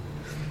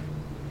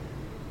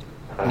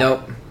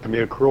 Nope. It's going to be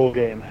a cruel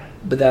game.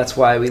 But that's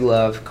why we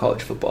love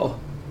college football.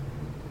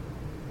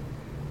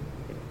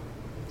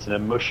 It's an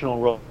emotional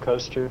roller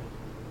coaster.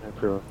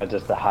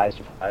 Just the highest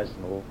of highs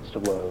and the lowest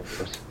of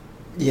lows.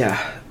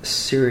 Yeah,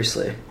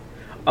 seriously.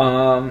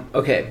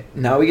 Okay,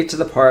 now we get to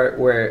the part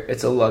where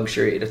it's a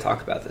luxury to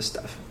talk about this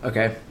stuff.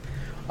 Okay?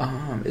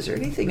 Is there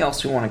anything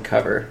else we want to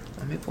cover?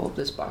 Let me pull up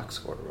this box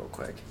score real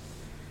quick.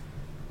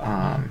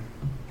 Because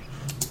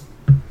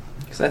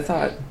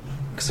I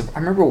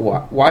remember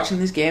watching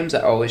these games,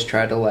 I always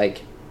try to,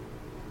 like,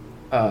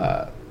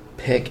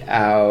 pick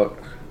out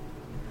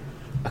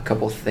a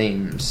couple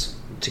themes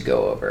to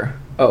go over.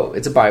 Oh,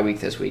 it's a bye week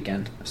this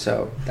weekend,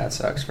 so that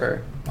sucks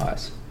for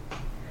us.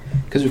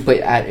 Because we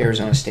play at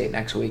Arizona State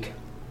next week.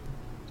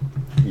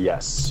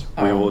 Yes,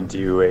 we will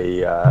do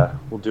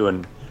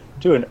an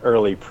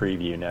early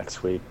preview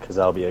next week because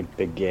that'll be a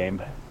big game.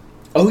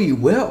 Oh, you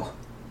will?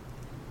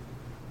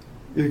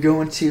 You're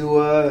going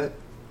to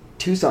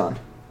Tucson?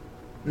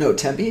 No,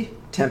 Tempe.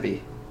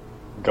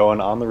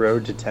 Going on the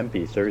road to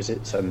Tempe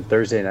some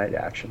Thursday night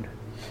action.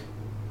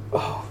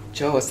 Oh,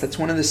 jealous. That's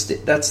one of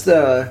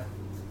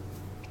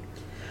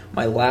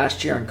my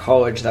last year in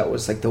college. That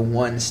was like the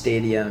one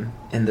stadium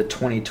in the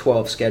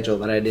 2012 schedule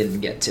that I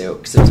didn't get to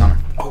because it was on.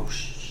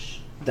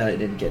 That I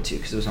didn't get to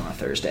because it was on a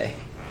Thursday.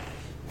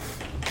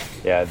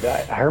 Yeah,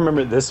 I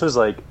remember this was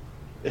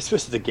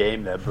the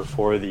game that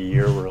before the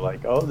year we're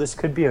like, oh, this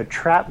could be a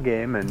trap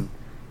game, and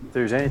if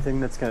there's anything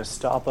that's going to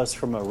stop us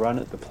from a run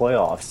at the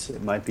playoffs,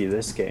 it might be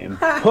this game.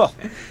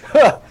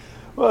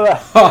 Well,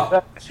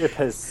 that ship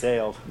has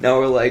sailed. Now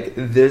we're like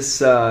this.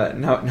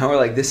 Now we're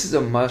like this is a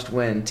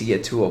must-win to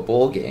get to a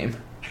bowl game.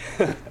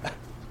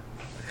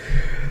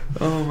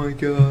 Oh my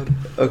god.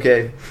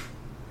 Okay.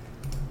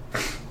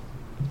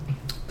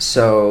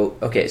 So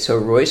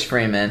Royce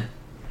Freeman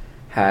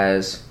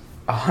has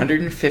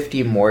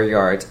 150 more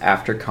yards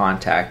after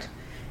contact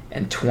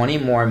and 20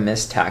 more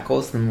missed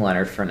tackles than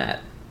Leonard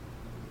Fournette.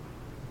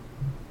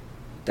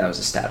 That was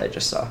a stat I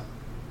just saw.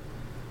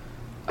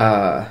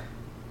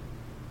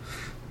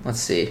 Let's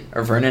see.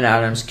 Vernon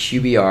Adams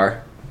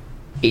QBR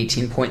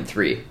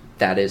 18.3.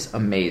 That is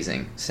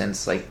amazing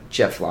since like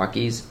Jeff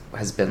Lockie's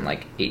has been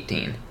like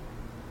 18.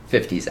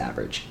 50's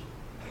average.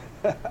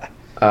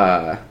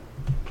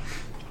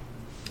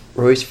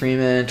 Royce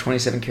Freeman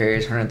 27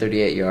 carries,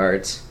 138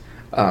 yards.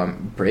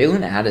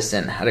 Braylon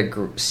Addison had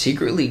a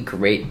secretly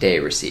great day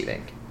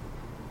receiving.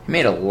 He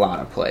made a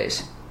lot of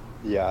plays.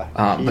 Yeah.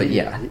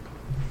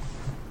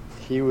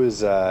 He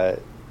was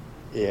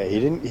he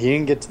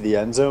didn't get to the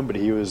end zone, but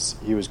he was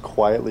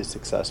quietly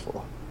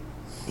successful.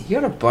 He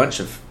had a bunch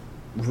of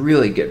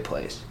really good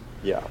plays.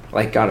 Yeah.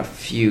 Like got a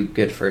few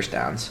good first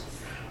downs.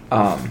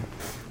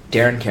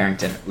 Darren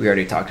Carrington, we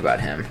already talked about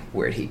him.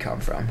 Where'd he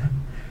come from?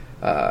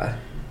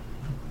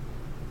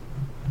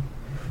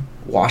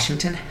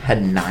 Washington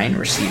had 9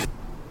 receivers.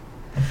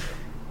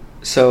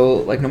 So,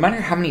 like, no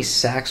matter how many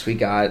sacks we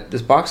got,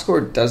 this box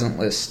score doesn't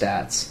list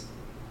stats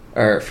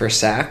or for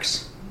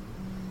sacks,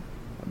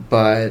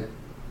 but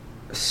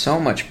so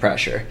much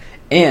pressure.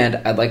 And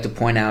I'd like to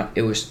point out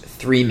it was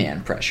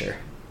 3-man pressure.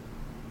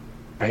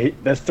 Right?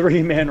 The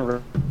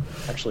 3-man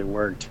actually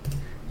worked.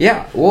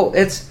 Yeah, well,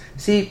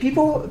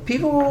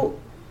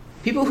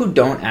 people who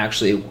don't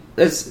actually.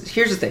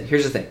 Here's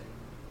the thing.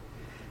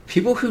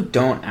 People who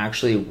don't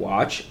actually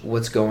watch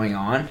what's going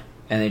on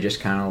and they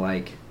just kind of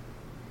like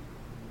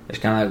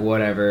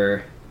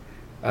whatever.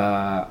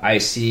 I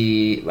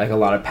see like a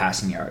lot of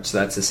passing yards, so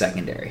that's the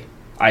secondary.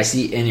 I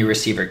see any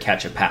receiver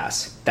catch a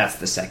pass, that's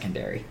the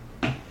secondary.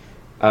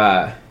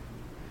 Like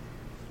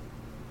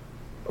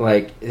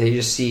they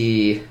just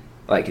see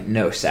like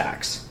no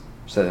sacks,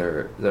 so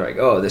they're like,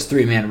 oh, this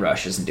 3-man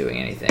rush isn't doing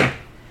anything,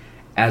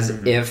 as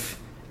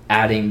if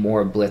adding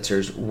more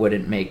blitzers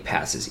wouldn't make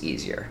passes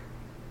easier.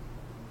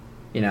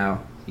 You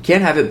know, you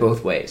can't have it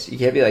both ways. You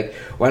can't be like,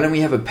 why don't we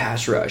have a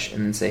pass rush?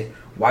 And then say,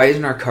 why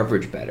isn't our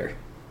coverage better?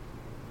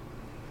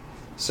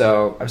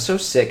 So I'm so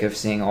sick of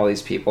seeing all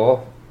these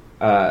people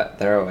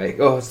that are like,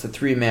 oh, it's the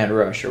 3-man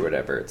rush or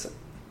whatever. It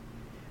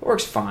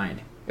works fine.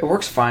 It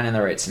works fine in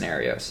the right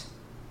scenarios.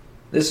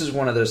 This is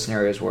one of those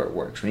scenarios where it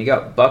works. When you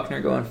got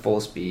Buckner going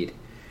full speed,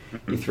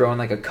 you throw in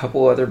like a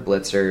couple other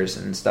blitzers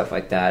and stuff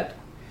like that,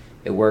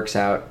 it works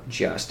out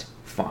just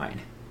fine.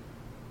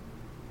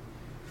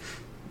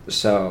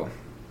 So,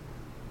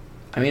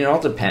 I mean, it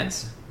all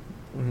depends.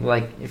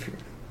 Like, if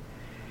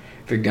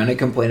you're gonna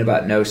complain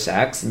about no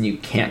sacks, then you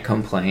can't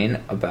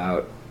complain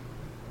about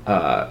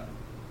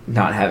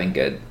not having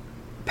good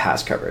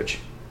pass coverage.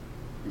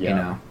 Yeah. You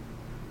know?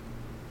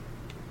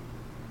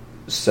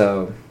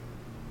 So,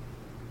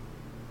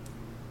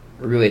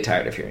 we're really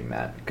tired of hearing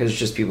that, because it's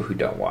just people who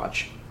don't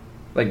watch.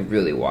 Like,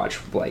 really watch.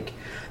 Like,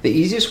 the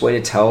easiest way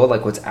to tell,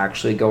 like, what's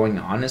actually going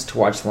on is to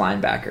watch the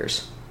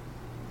linebackers.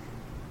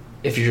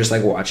 If you're just,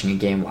 like, watching a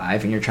game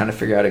live and you're trying to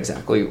figure out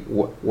exactly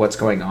what's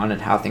going on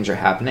and how things are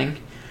happening,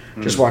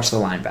 just watch the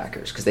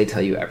linebackers, because they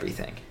tell you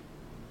everything.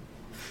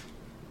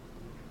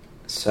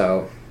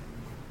 So,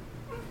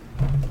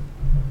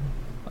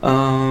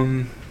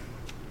 yeah.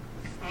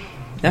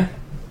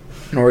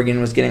 And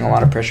Oregon was getting a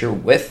lot of pressure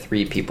with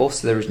 3 people,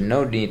 so there was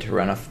no need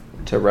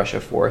to rush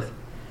a fourth.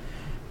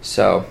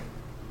 So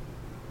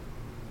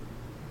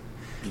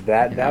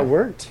that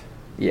worked.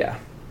 Yeah.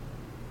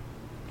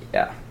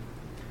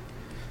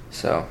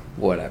 So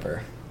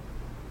whatever.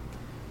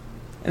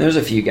 And there's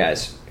a few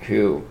guys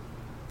who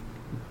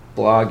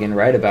blog and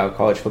write about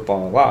college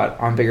football a lot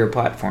on bigger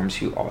platforms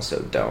who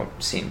also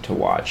don't seem to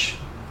watch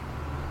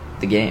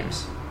the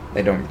games.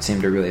 They don't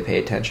seem to really pay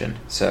attention.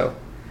 So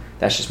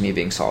that's just me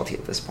being salty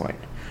at this point.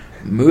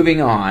 Moving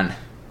on.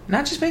 And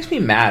that just makes me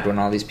mad when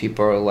all these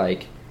people are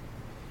like,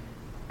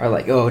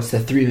 oh, it's the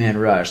 3-man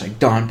rush, like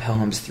Don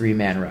Pelham's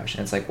 3-man rush.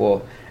 And it's like,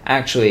 well,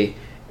 actually,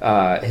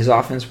 his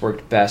offense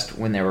worked best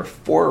when there were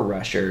 4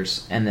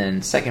 rushers, and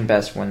then second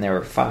best when there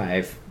were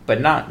 5,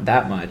 but not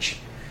that much.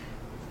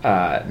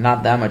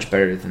 Not that much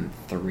better than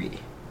 3.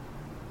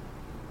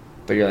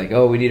 But you're like,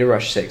 oh, we need to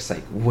rush 6.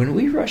 Like, when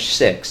we rush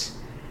 6,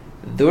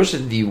 those are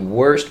the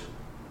worst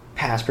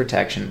pass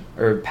protection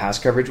or pass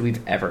coverage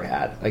we've ever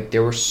had. Like,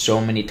 there were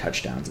so many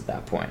touchdowns at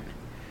that point.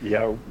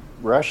 Yeah,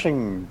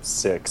 rushing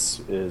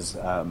 6 is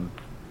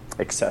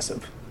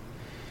excessive.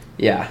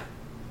 Yeah.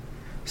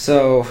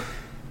 So,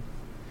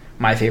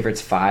 my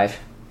favorite's 5,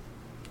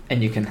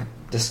 and you can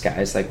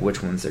disguise like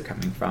which ones they're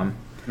coming from.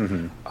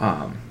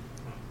 Mm-hmm.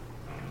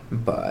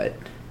 But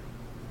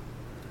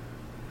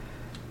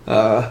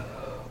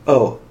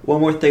one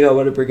more thing I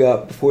want to bring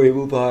up before we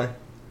move on.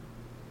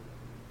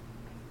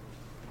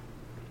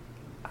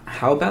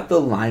 How about the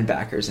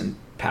linebackers in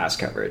pass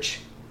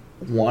coverage?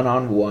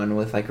 1-on-1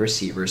 with like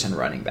receivers and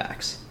running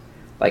backs.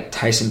 Like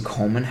Tyson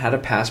Coleman had a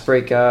pass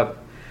breakup.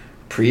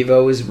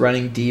 Prevo was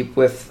running deep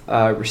with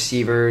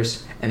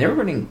receivers, and they were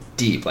running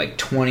deep, like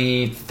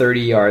 20,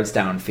 30 yards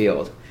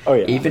downfield. Oh,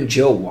 yeah. Even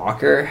Joe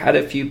Walker had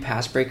a few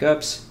pass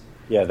breakups.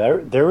 Yeah,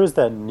 there was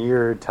that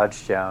near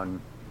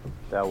touchdown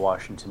that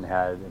Washington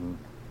had, and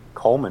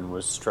Coleman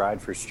was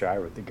stride for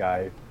stride with the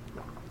guy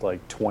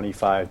like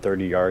 25,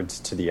 30 yards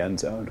to the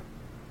end zone.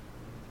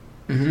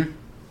 Mm-hmm.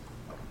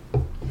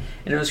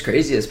 And it was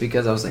craziest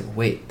because I was like,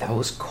 wait, that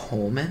was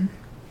Coleman?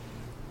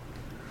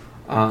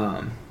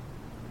 Another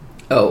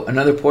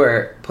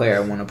player I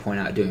want to point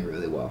out doing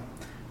really well.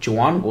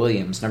 Juwan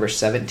Williams, number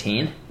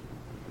 17.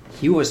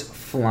 He was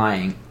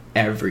flying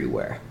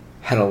everywhere.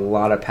 Had a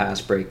lot of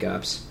pass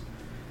breakups.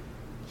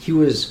 He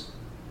was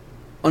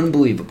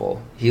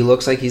unbelievable. He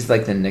looks like he's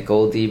like the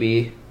nickel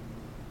DB.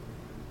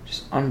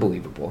 Just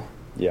unbelievable.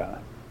 Yeah.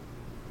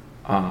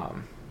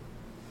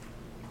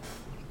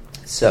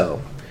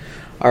 So,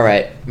 all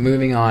right,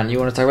 moving on. You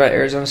want to talk about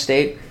Arizona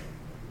State?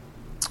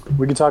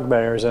 We can talk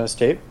about Arizona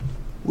State.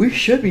 We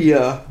should be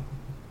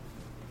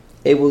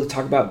able to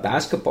talk about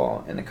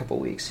basketball in a couple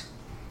weeks.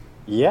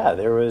 Yeah,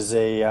 there was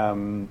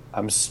I'm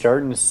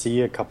starting to see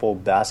a couple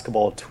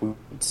basketball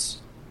tweets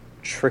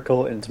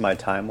trickle into my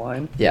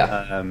timeline.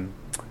 Yeah.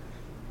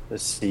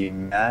 Let's see,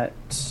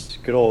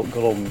 good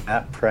old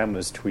Matt Prem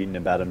was tweeting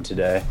about him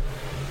today.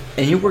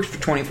 And he works for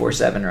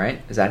 24/7, right?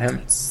 Is that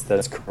him?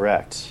 That's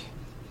correct.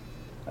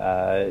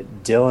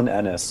 Dylan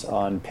Ennis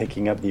on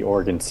picking up the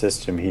Oregon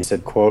system. He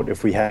said, quote,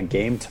 "If we had a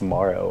game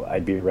tomorrow,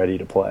 I'd be ready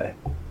to play."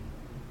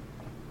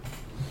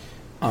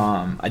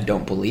 I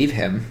don't believe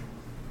him.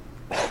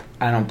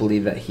 I don't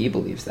believe that he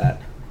believes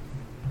that.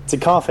 It's a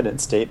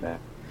confident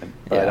statement,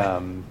 but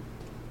Yeah.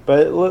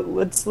 But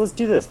let's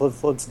do this.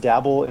 Let's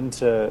dabble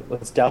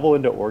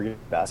into Oregon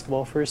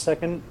basketball for a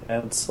second,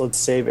 and let's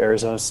save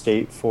Arizona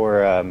State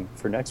for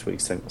next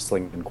week's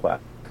Slingin Quack.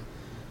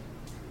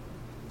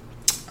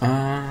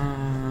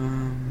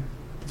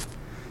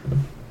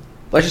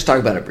 Let's just talk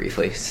about it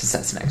briefly, since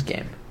that's the next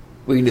game.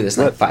 We can do this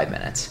in like 5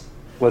 minutes.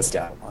 Let's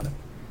dabble on it.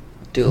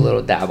 Do a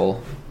little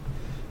dabble.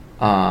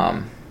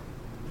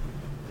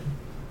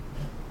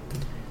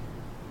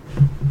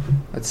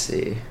 Let's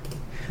see.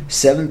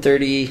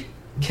 7:30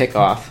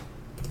 kickoff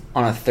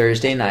on a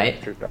Thursday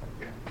night.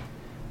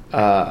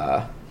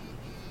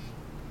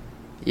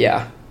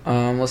 Yeah.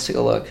 Let's take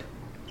a look.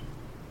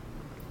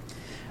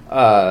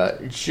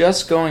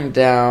 Just going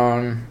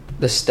down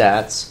the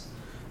stats.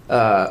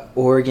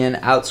 Oregon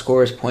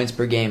outscores points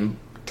per game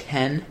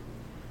 10.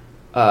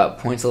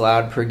 Points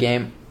allowed per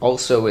game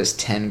also is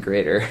 10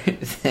 greater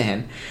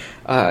than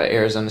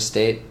Arizona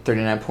State.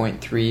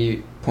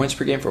 39.3 points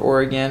per game for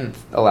Oregon,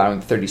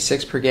 allowing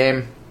 36 per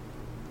game.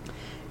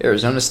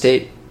 Arizona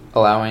State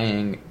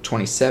allowing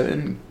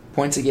 27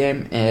 points a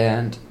game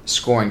and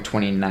scoring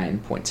 29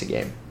 points a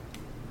game.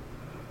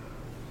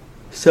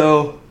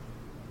 So,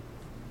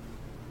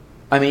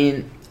 I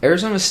mean,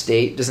 Arizona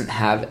State doesn't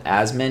have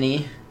as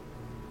many.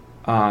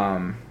 Based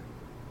on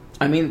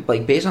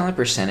the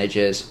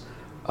percentages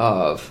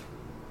of,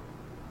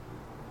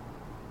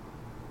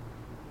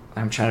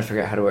 I'm trying to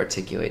figure out how to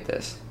articulate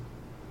this.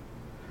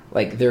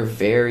 Like, they're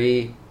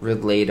very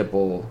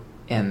relatable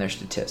in their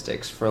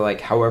statistics for,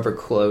 like, however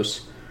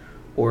close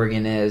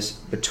Oregon is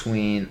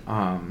between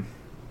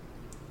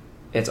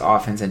its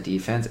offense and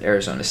defense.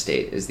 Arizona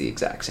State is the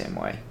exact same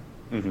way.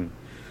 Mm-hmm.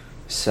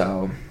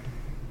 So,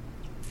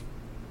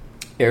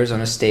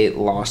 Arizona State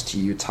lost to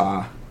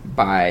Utah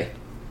by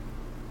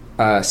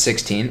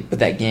 16, but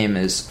that game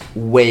is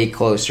way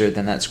closer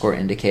than that score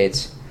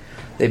indicates.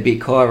 They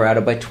beat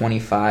Colorado by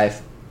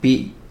 25,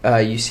 beat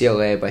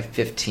UCLA by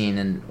 15,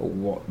 and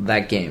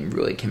that game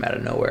really came out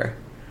of nowhere.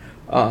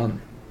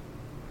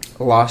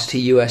 Lost to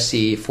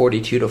USC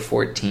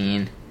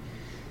 42-14.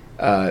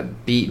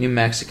 Beat New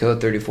Mexico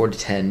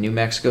 34-10. New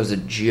Mexico's a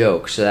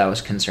joke, so that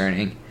was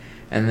concerning.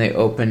 And they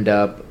opened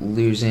up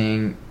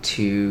losing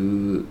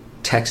to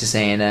Texas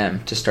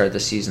A&M to start the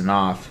season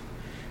off,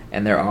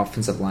 and their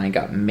offensive line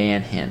got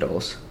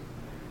manhandles.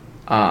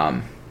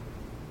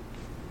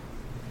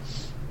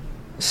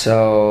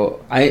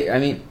 So I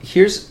mean,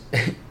 here's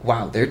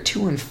wow, they're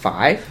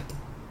 2-5.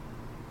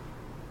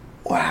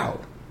 Wow.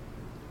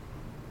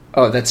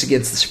 Oh, that's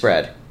against the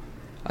spread.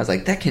 I was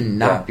like, that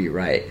cannot be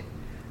right.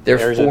 They're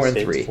Arizona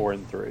 4-3. State's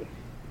 4-3.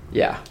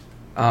 Yeah.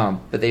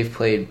 But they've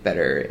played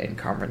better in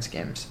conference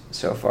games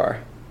so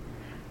far.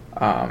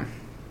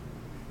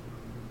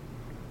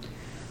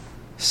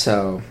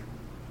 So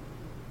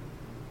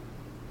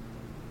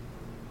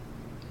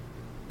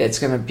it's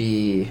gonna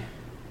be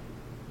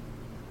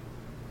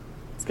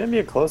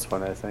a close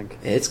one, I think.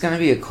 It's gonna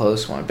be a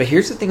close one. But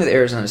here's the thing with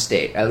Arizona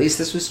State. At least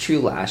this was true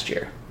last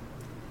year.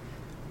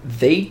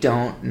 They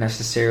don't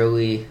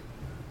necessarily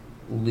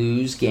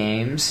lose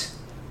games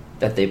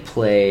that they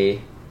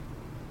play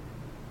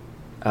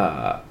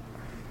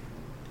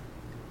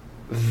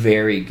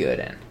very good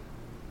in,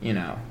 you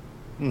know.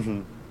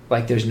 Mm-hmm.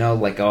 Like, there's no,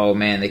 like, oh,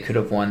 man, they could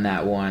have won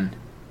that one.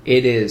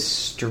 It is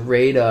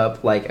straight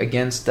up, like,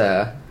 against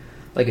the,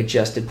 like,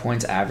 adjusted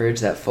points average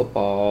that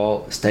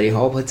football study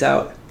hall puts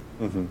out.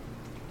 Mm-hmm.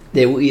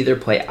 They will either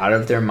play out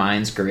of their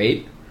minds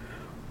great,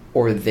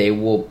 or they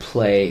will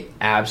play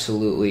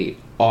absolutely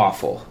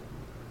awful.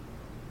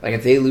 Like,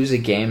 if they lose a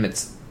game,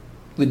 it's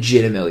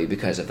legitimately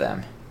because of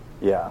them.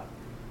 Yeah.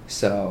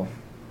 So,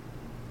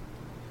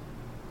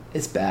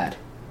 it's bad.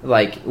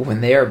 Like,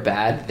 when they are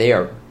bad,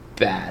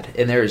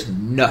 and there is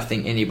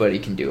nothing anybody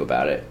can do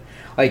about it.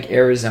 Like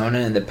Arizona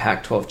in the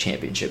Pac-12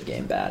 championship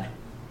game, bad.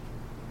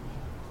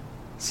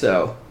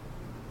 So,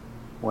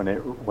 when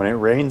it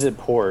rains, it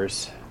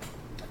pours.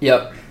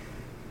 Yep.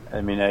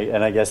 I mean,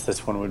 I guess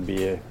this one would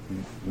be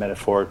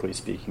metaphorically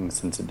speaking,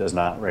 since it does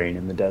not rain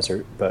in the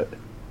desert, but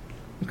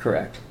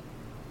correct.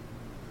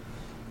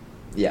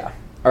 Yeah.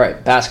 All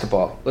right,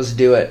 basketball. Let's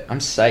do it. I'm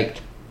psyched.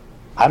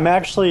 I'm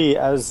actually,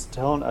 I was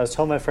telling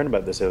my friend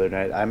about this the other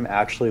night. I'm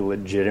actually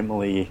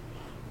legitimately,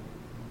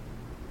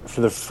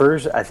 for the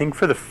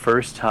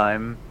first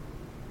time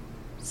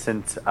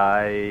since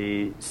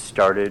I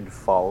started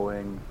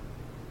following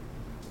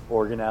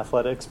Oregon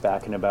athletics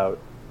back in about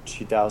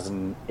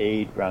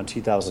 2008, around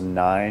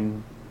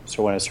 2009.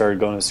 So when I started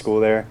going to school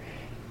there,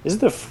 this is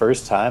the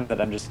first time that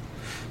I'm just,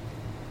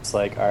 it's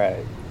like, all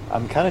right,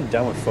 I'm kind of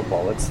done with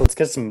football. Let's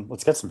get some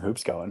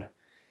hoops going.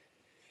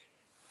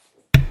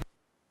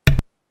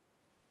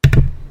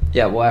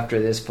 Yeah, well, after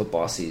this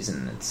football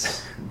season,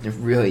 it's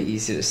really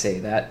easy to say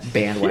that.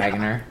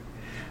 Bandwagoner.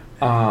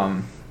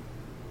 Yeah.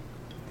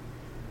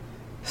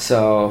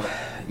 So,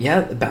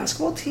 yeah, the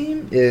basketball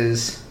team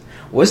is...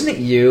 Wasn't it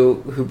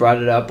you who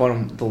brought it up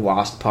on the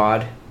Lost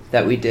Pod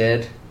that we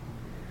did?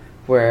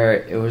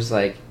 Where it was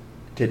like,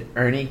 did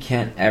Ernie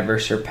Kent ever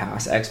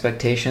surpass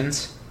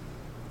expectations?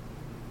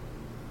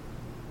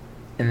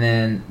 And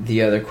then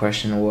the other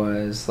question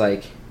was,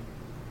 like,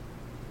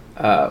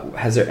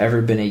 has there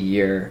ever been a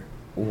year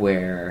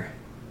where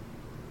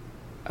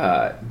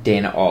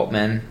Dana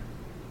Altman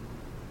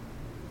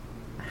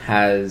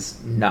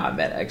has not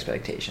met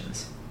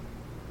expectations?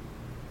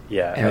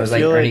 Yeah, and it was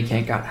like Ernie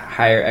Kent got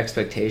higher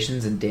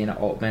expectations and Dana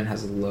Altman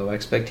has low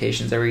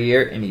expectations every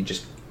year, and he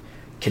just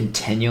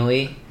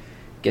continually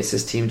gets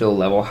his team to a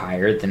level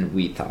higher than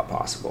we thought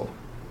possible.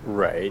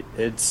 Right.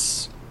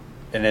 It's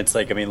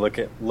like, I mean, look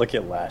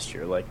at last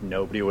year. Like,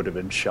 nobody would have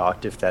been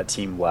shocked if that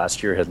team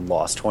last year had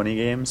lost 20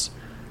 games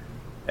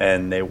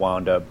and they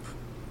wound up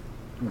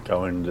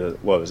going to,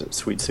 what was it,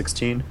 Sweet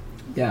 16?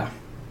 Yeah.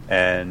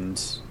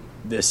 And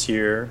this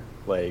year,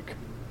 like,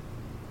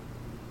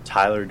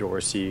 Tyler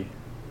Dorsey,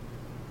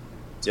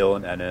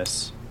 Dylan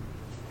Ennis,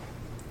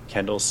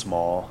 Kendall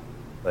Small,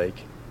 like,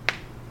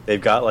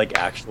 they've got, like,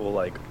 actual,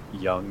 like,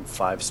 young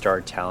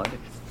 5-star talent.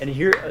 And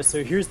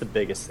here's the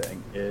biggest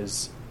thing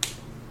is,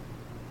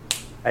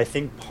 I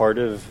think part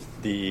of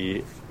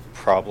the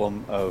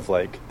problem of,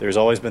 like, there's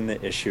always been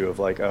the issue of,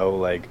 like, oh,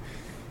 like,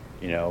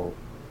 you know,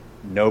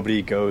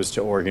 nobody goes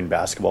to Oregon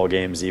basketball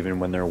games even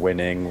when they're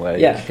winning. Like,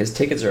 yeah, because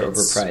tickets are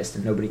overpriced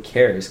and nobody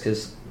cares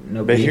because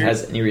nobody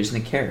has any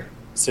reason to care.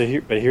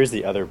 But here's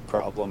the other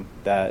problem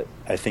that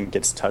I think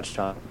gets touched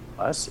on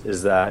us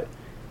is that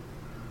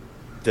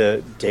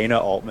the Dana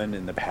Altman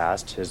in the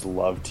past has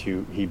loved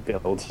he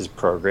builds his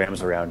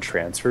programs around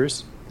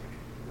transfers,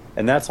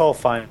 and that's all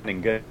fine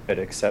and good,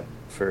 except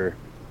for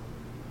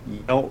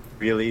you don't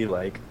really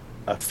like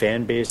a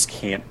fan base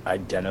can't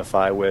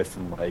identify with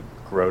and like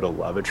grow to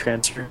love a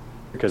transfer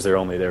because they're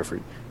only there for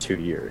 2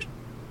 years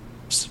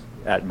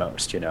at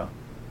most,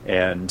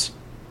 and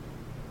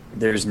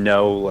there's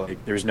no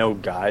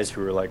guys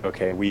who are like,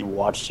 okay, we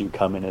watched you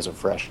come in as a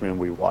freshman,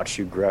 we watched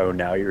you grow,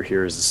 now you're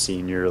here as a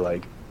senior.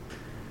 Like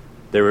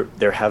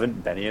there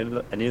haven't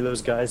been any of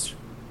those guys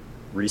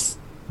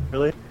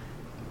recently.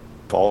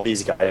 All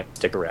these guys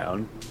stick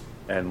around,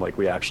 and like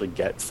we actually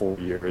get 4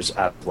 years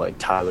out of like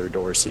Tyler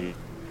Dorsey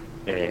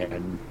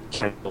and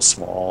Kendall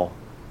Small,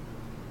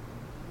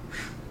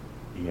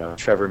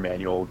 Trevor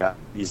Manuel, got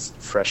these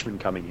freshmen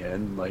coming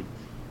in. Like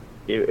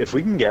if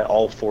we can get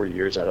all 4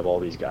 years out of all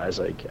these guys,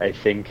 like I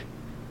think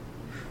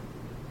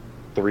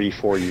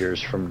 3-4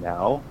 years from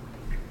now,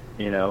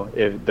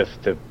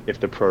 if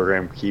the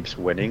program keeps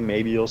winning,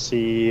 maybe you'll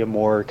see a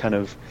more kind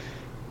of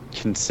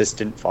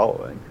consistent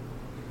following.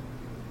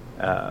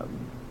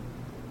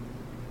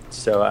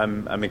 So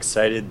I'm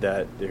excited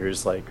that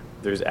there's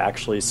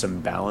actually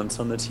some balance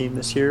on the team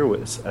this year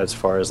with as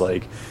far as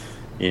like,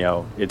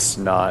 it's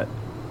not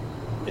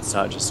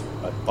just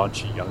a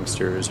bunch of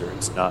youngsters, or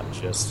it's not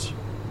just,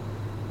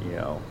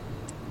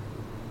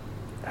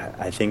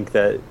 I think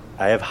that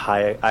I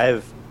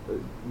have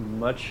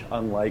much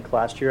unlike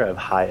last year, I have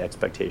high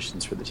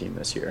expectations for the team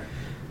this year.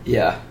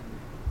 Yeah.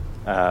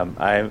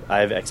 I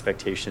have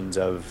expectations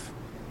of,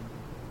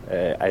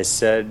 I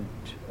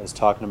was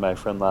talking to my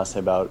friend last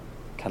night about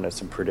kind of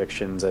some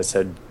predictions. I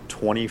said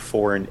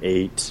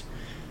 24-8.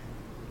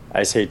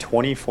 I say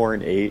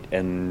 24-8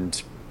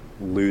 and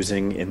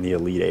losing in the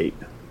Elite Eight.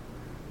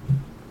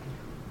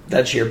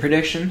 That's your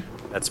prediction?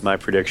 That's my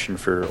prediction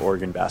for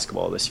Oregon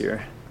basketball this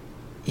year.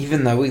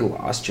 Even though we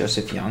lost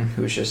Joseph Young,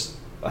 who was just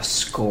a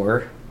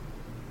scorer?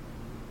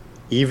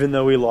 Even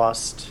though we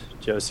lost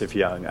Joseph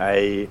Young,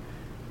 I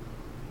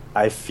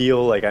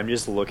feel like I'm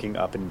just looking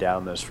up and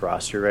down this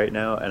roster right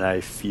now, and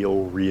I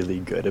feel really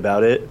good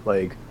about it.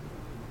 Like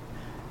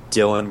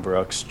Dylan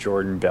Brooks,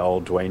 Jordan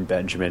Bell, Dwayne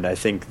Benjamin, I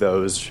think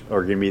those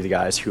are going to be the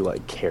guys who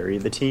like carry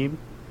the team.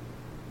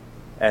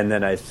 And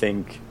then I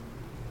think,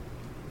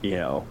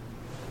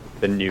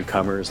 the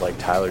newcomers like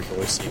Tyler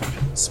Dorsey,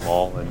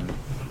 Small, and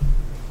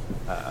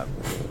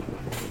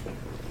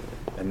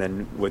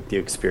then with the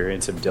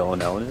experience of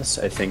Dylan Ellis,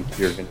 I think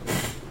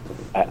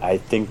I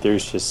think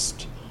there's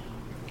just,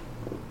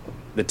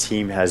 the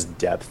team has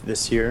depth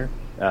this year,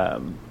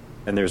 and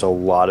there's a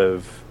lot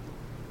of,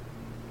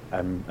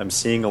 I'm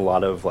seeing a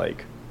lot of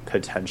like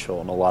potential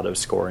and a lot of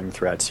scoring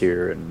threats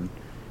here, and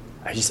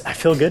I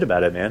feel good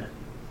about it, man.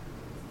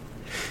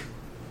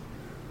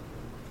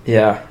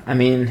 Yeah, I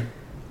mean,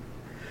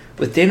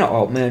 with Dana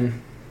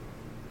Altman,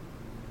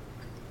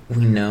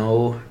 we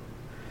know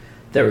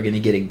that we're going to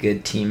get a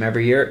good team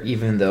every year,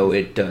 even though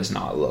it does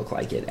not look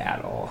like it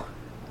at all.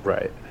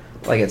 Right.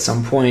 Like at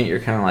some point, you're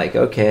kind of like,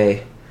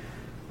 okay,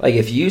 like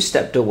if you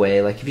stepped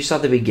away, like if you saw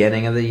the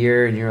beginning of the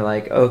year and you're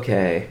like,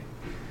 okay,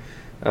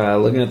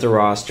 looking at the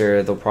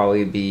roster, they'll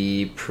probably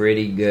be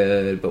pretty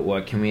good, but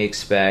what can we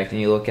expect? And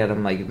you look at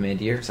them like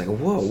mid-year, it's like,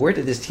 whoa, where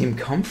did this team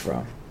come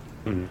from?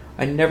 Mm-hmm.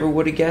 I never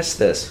would have guessed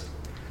this.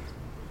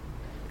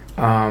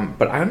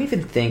 But I don't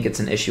even think it's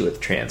an issue with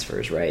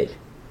transfers, right?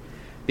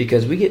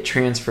 Because we get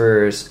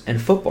transfers in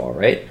football,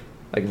 right?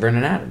 Like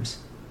Vernon Adams,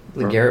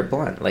 like Garrett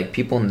Blunt. Like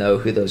people know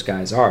who those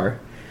guys are,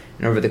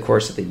 and over the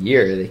course of the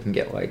year, they can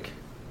get like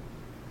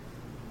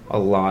a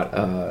lot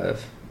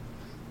of,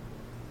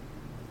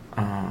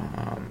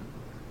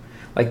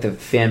 like the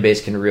fan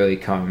base can really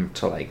come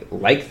to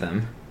like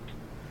them.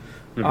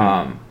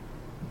 Mm-hmm.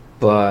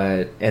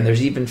 And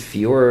there's even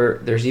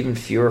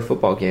fewer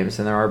football games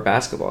than there are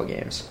basketball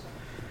games.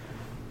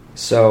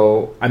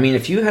 So, I mean,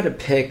 if you had to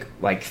pick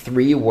like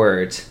 3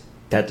 words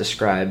that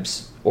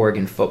describes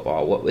Oregon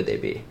football, what would they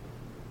be?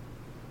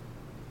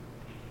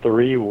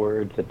 3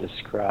 words that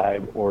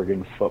describe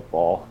Oregon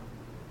football.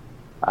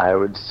 I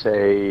would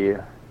say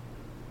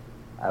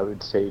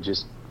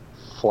just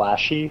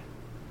flashy.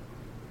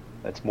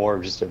 That's more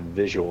of just a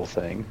visual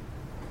thing.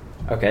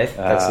 Okay,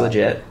 that's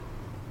legit.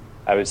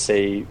 I would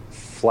say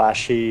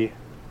flashy,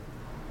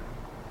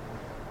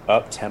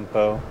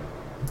 up-tempo.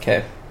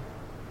 Okay.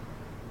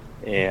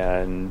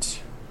 And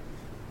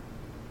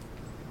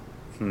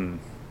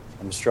I'm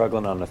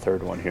struggling on the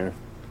third one here.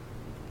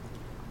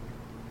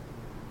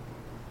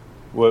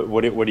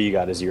 What do you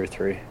got as your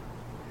 3?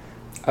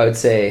 I would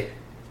say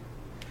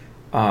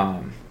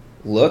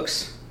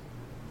looks,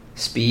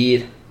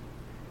 speed,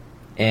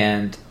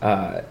 and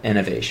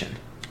innovation.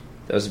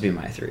 Those would be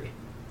my 3.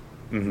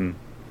 Mm-hmm.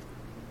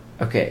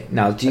 Okay,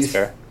 now That's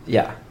fair.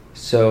 Yeah.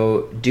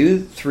 So do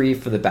 3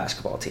 for the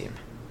basketball team.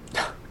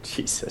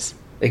 Jesus.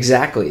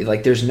 Exactly.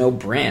 Like there's no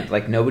brand.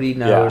 Like nobody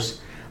knows.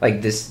 Yeah.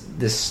 Like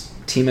this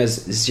team has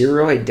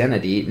zero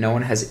identity. No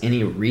one has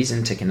any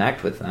reason to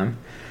connect with them.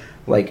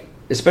 Like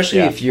especially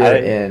Yeah, if you're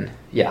in. I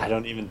Yeah,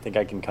 don't even think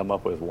I can come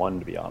up with one,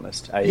 to be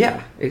honest.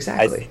 yeah, I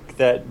exactly. think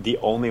that the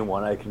only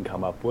one I can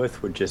come up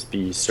with would just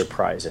be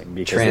surprising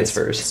because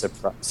Transfers.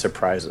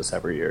 surprise us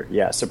every year.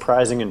 Yeah,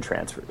 surprising and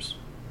transfers,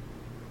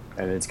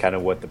 and it's kind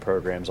of what the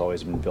program's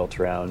always been built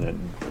around.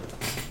 And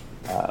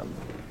um,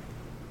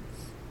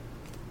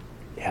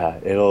 yeah,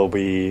 it'll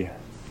be.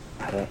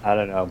 I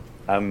don't know.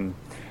 I'm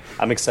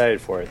excited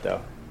for it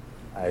though.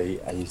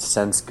 I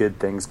sense good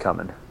things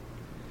coming.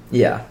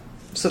 Yeah.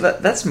 So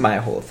that's my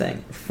whole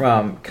thing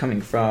from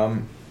coming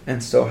from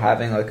and still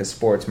having like a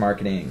sports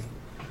marketing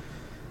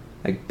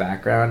like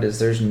background is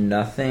there's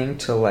nothing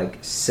to like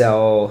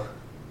sell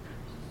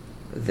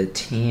the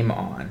team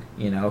on,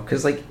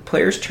 because like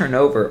players turn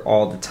over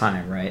all the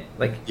time, right?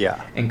 Like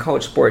Yeah. in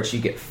college sports, you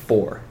get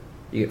 4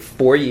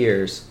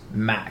 years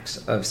max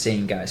of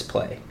seeing guys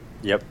play.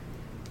 Yep.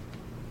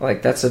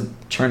 Like that's a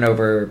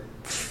turnover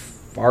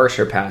far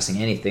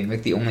surpassing anything.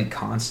 Like the only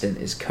constant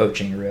is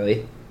coaching,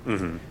 really.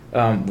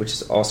 Which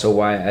is also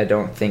why I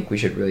don't think we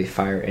should really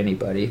fire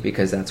anybody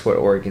because that's what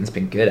Oregon's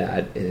been good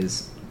at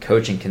is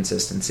coaching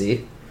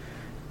consistency.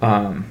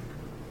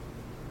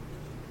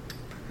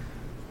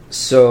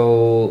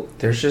 So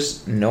there's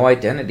just no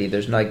identity.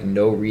 There's like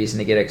no reason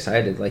to get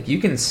excited. Like you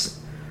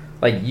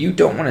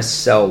don't want to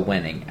sell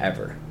winning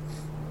ever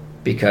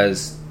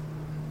because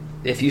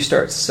if you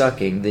start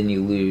sucking, then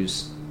you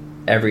lose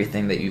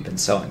everything that you've been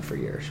selling for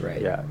years,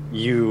 right? Yeah.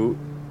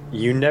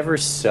 You never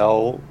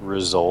sell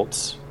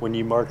results when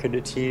you market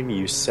a team.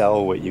 You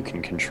sell what you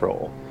can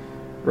control.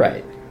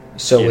 Right.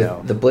 So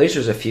with the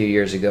Blazers a few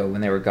years ago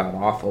when they were god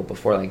awful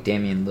before like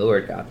Damian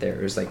Lillard got there,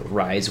 it was like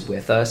rise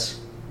with us.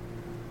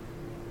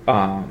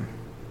 Oh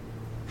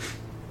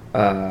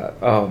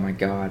my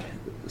god.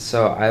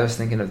 So I was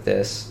thinking of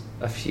this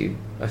a few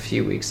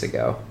weeks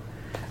ago.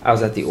 I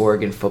was at the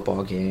Oregon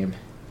football game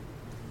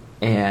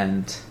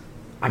and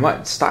I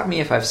might stop me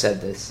if I've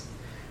said this.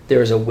 There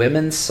was a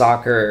women's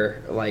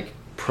soccer like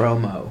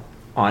promo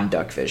on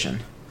Duck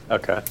Vision.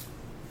 Okay.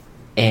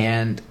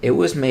 And it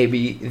was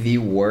maybe the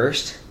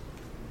worst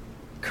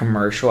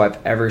commercial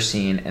I've ever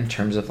seen in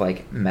terms of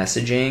like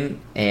messaging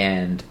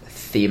and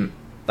theme,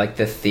 like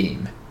the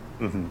theme.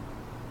 Mm-hmm.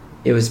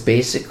 It was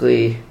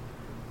basically,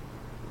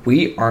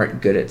 we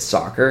aren't good at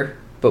soccer,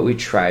 but we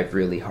tried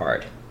really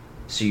hard.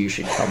 So you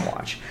should come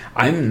watch.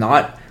 I'm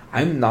not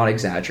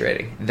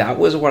exaggerating. That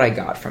was what I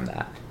got from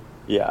that.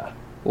 Yeah.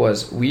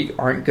 Was we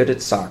aren't good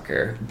at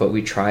soccer, but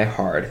we try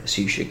hard,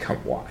 so you should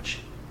come watch.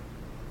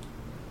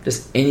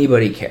 Does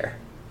anybody care?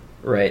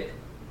 Right?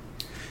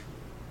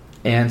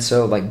 And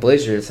so, like,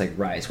 Blazers, like,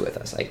 rise with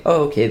us. Like,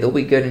 oh, okay, they'll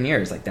be good in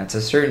years. Like, that's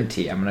a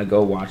certainty. I'm going to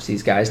go watch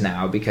these guys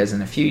now because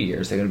in a few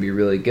years they're going to be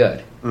really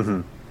good.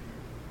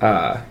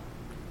 Mm-hmm.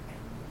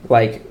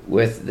 Like,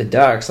 with the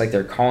Ducks, like,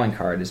 their calling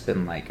card has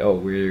been like, oh,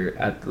 we're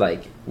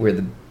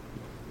the,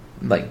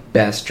 like,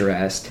 best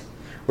dressed.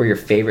 We're your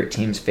favorite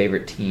team's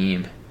favorite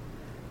team.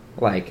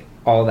 Like,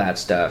 all that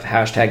stuff.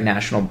 Hashtag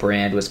national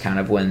brand was kind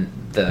of when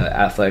the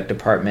athletic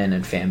department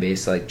and fan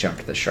base, like,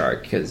 jumped the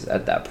shark because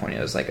at that point it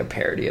was, like, a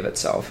parody of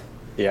itself.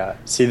 Yeah.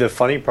 See, the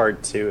funny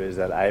part, too, is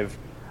that I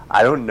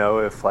don't know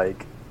if,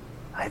 like,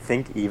 I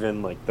think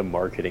even, like, the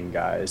marketing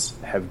guys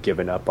have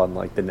given up on,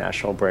 like, the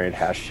national brand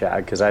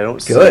hashtag because I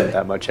don't see it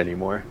that much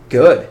anymore.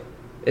 Good.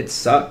 It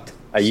sucked.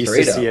 I used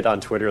to see it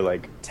on Twitter,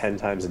 like, 10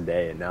 times a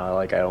day, and now,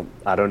 like,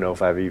 I don't know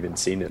if I've even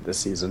seen it this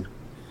season.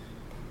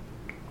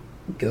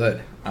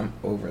 Good. I'm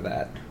over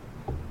that.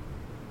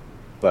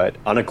 But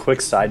on a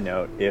quick side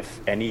note, if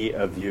any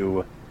of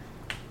you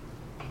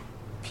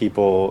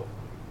people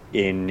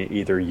in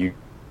either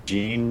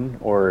Eugene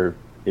or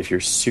if you're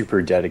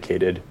super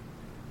dedicated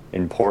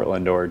in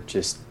Portland or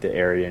just the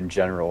area in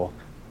general,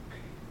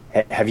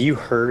 have you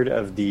heard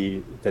of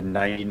the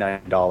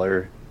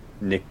 $99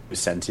 Nick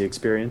Lucenti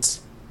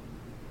experience?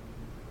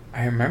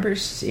 I remember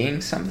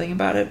seeing something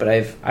about it, but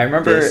I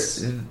remember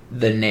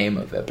the name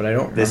of it, but I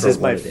don't remember This is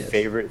what my it is.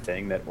 favorite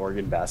thing that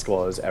Oregon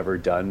basketball has ever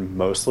done,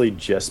 mostly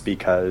just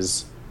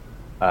because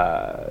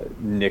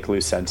Nick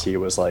Lucenti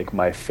was like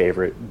my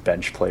favorite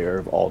bench player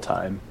of all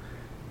time.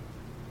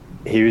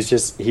 He was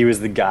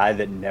the guy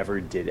that never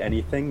did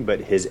anything,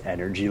 but his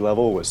energy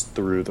level was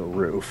through the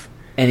roof.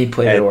 And he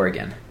played at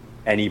Oregon.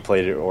 And he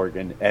played at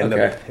Oregon. And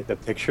Okay. the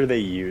picture they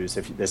use,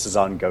 if this is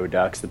on Go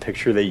Ducks, the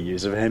picture they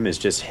use of him is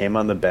just him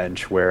on the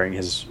bench wearing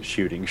his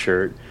shooting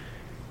shirt.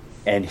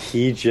 And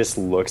he just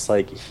looks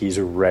like he's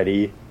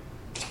ready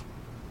to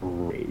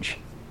rage.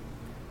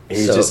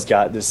 He's just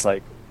got this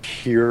like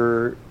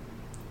pure,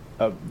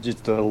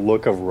 just the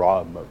look of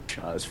raw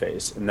emotion on his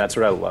face. And that's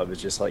what I love is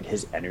just like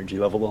his energy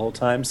level the whole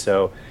time.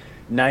 So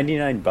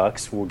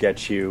 $99 will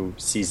get you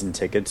season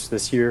tickets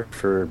this year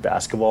for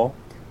basketball.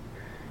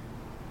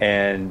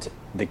 And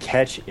the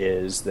catch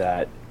is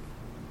that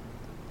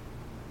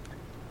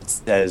it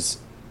says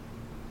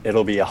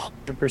it'll be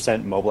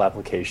 100% mobile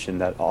application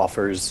that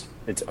offers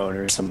its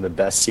owners some of the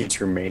best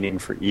seats remaining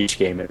for each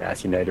game at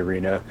Matthew Knight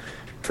Arena.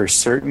 For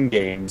certain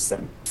games,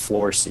 then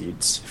floor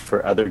seats.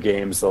 For other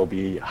games, they'll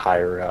be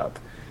higher up,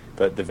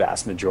 but the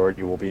vast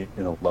majority will be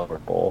in the lower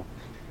bowl.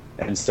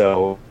 And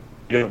so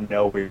you don't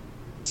know where you're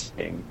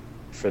sitting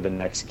for the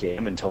next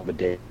game until the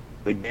day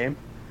of the game.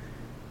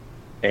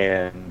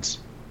 And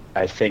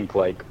I think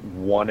like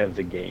one of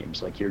the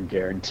games, like you're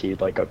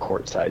guaranteed like a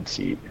courtside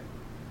seat.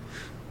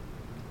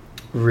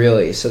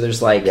 Really? So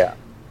there's like Yeah.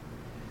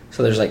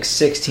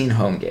 16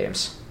 home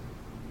games.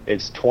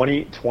 It's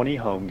 20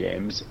 home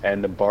games,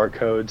 and the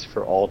barcodes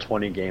for all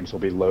 20 games will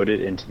be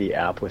loaded into the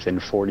app within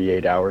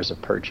 48 hours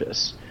of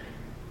purchase.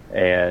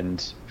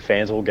 And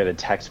fans will get a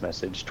text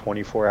message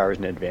 24 hours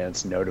in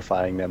advance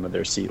notifying them of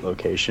their seat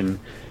location.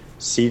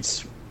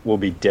 Seats will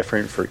be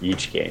different for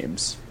each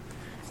games.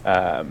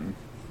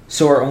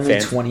 So are only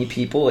 20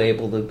 people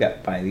able to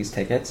buy these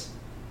tickets?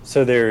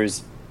 So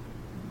there's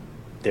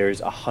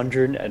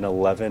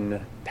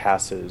 111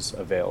 passes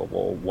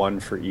available, one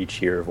for each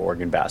year of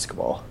Oregon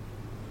basketball.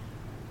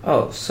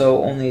 Oh,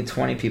 so only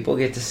 20 people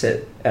get to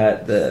sit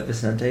at the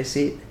Vicente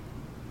seat?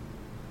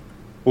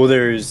 Well,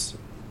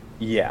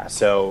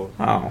 so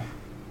Oh.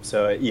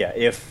 So yeah,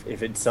 if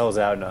it sells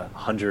out and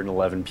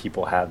 111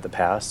 people have the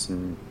pass,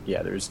 and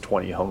yeah, there's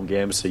 20 home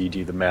games, so you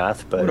do the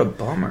math. But what a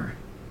bummer.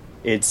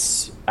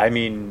 I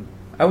mean,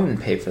 I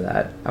wouldn't pay for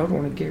that. I would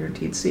want a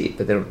guaranteed seat,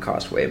 but they would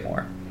cost way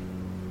more.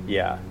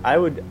 yeah, I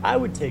would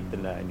take the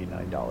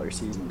 $99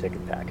 season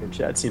ticket package.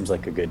 That seems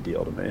like a good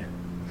deal to me.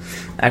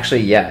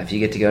 Actually, yeah, if you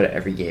get to go to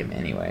every game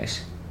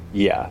anyways.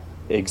 Yeah,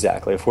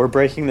 exactly. If we're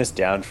breaking this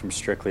down from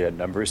strictly a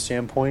numbers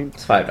standpoint,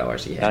 It's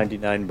 $5 a game.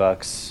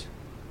 $99.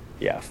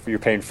 Yeah, you're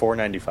paying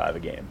 $4.95 a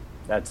game.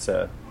 That's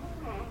and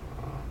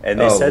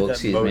they said that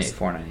excuse me,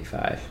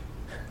 $4.95.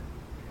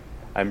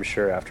 I'm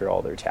sure after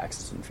all their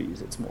taxes and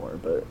fees, it's more,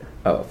 but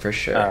Oh, for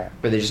sure.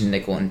 But they just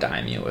nickel and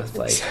dime you with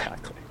like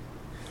exactly.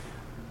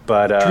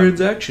 But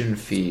transaction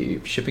fee,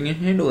 shipping and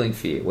handling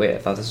fee. Wait, I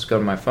thought this was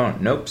going to my phone.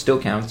 Nope, still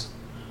counts.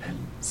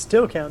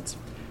 Still counts.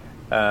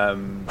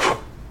 Yeah,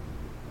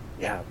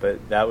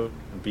 but that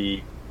would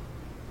be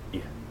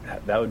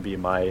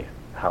my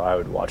how I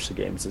would watch the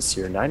games this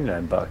year.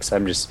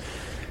 $99.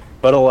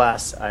 But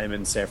alas, I'm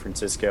in San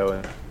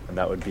Francisco, and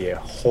that would be a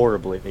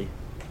horrible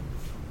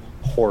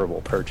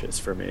purchase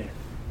for me.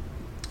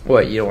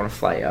 What, you don't want to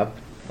fly up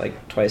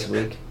like twice a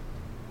week?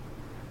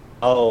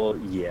 Oh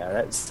yeah,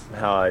 that's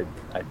how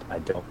I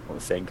don't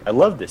think. I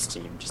love this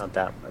team, just not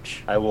that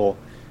much. I will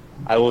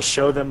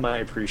show them my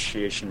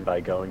appreciation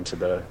by going to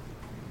the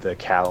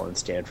Cal and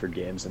Stanford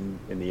games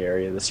in the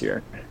area this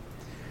year.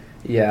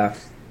 Yeah.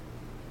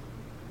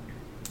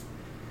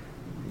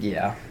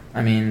 Yeah.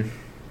 I mean,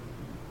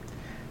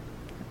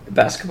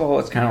 basketball,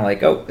 it's kind of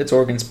like, oh, it's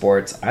Oregon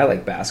sports. I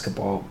like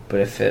basketball,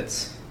 but if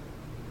it's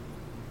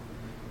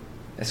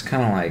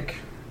kind of like,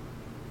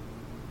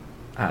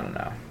 I don't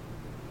know.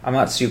 I'm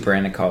not super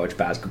into college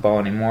basketball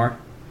anymore.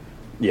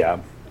 Yeah.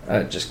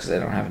 Just because I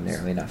don't have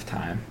nearly enough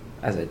time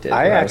as I did.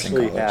 I when I was in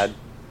actually college.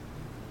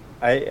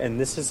 and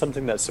this is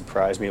something that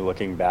surprised me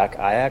looking back.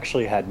 I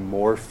actually had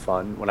more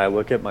fun when I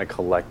look at my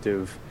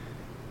collective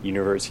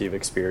University of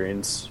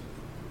experience.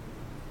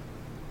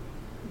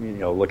 You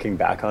know, looking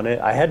back on it,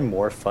 I had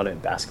more fun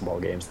at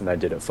basketball games than I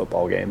did at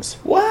football games.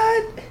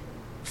 What?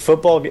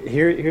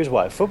 Here's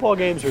why. Football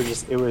games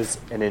it was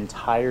an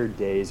entire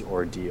day's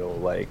ordeal.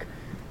 Like,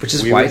 Which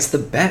is why it's the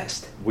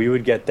best. We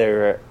would get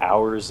there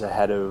hours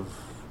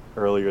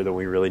earlier than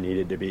we really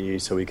needed to be,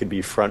 so we could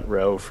be front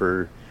row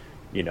for,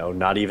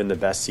 not even the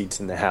best seats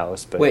in the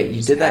house. But wait,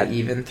 you did that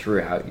even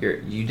throughout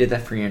you did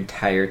that for your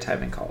entire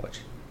time in college?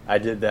 I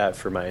did that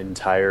for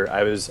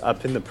I was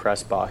up in the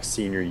press box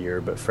senior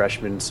year, but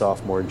freshman,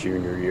 sophomore,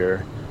 junior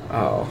year.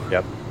 Oh.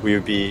 Yep. We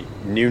would be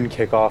noon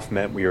kickoff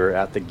meant we were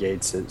at the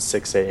gates at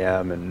 6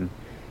 a.m.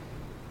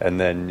 and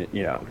then,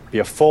 be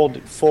a full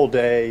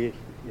day.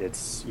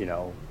 It's,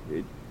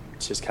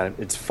 it's just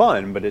it's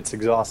fun, but it's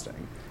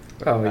exhausting.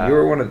 Oh, you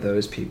were one of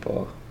those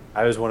people.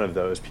 I was one of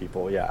those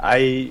people. Yeah.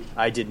 I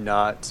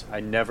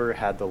never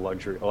had the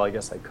luxury. Well, I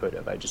guess I could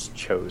have. I just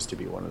chose to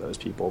be one of those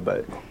people,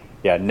 but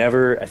yeah,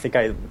 never. I think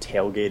I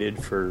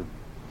tailgated for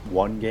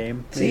one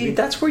game. See, maybe.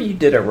 that's where you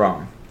did it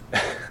wrong.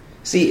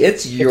 See,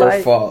 it's your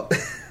fault.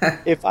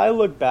 If I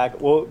look back,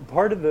 well,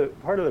 part of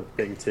the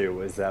thing too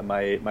was that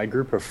my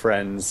group of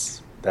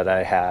friends that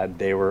I had,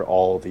 they were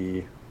all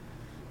the,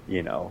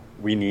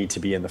 we need to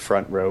be in the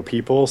front row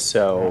people.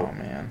 So, oh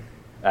man,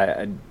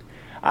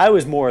 I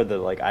was more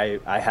the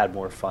I had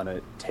more fun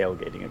at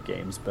tailgating at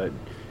games, but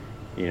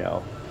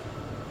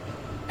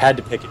had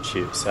to pick and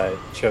choose. I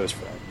chose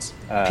friends.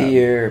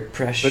 Peer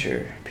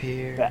pressure.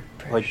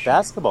 Like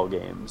basketball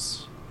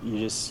games, you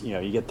just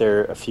you get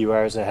there a few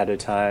hours ahead of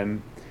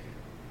time.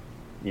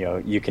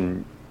 You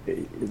can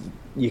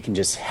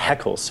just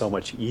heckle so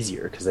much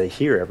easier because they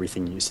hear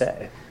everything you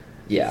say.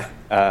 Yeah.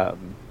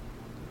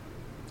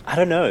 I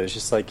don't know. It's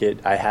just like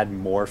I had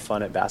more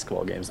fun at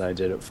basketball games than I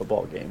did at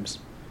football games.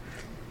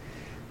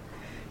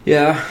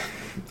 Yeah,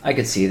 I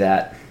could see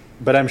that.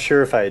 But I'm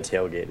sure if I had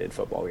tailgated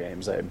football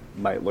games, I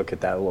might look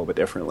at that a little bit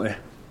differently.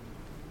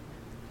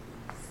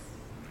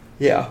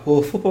 Yeah,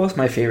 well, football is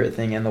my favorite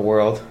thing in the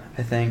world,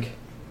 I think.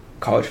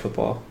 College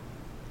football.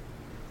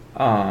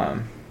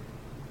 But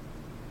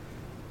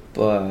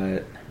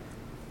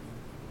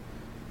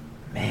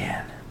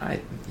Man,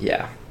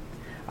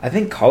 I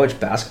think college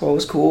basketball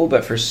was cool,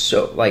 but for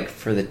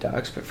the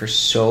Ducks, but for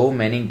so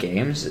many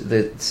games,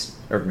 the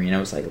arena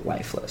was like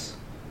lifeless.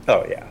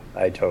 Oh yeah,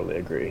 I totally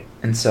agree.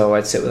 And so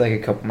I'd sit with like a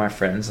couple of my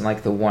friends in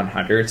like the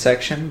 100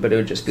 section, but it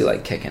would just be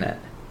like kicking it.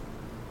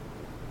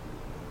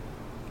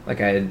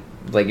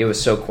 It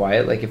was so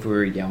quiet. Like if we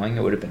were yelling,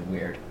 it would have been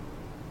weird.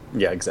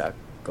 Yeah,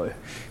 exactly.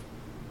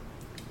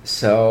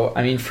 So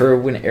I mean, for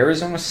when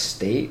Arizona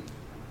State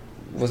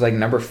was like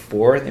number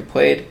 4 and they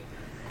played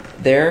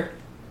there.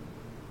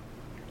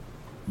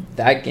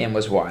 That game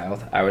was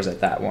wild. I was at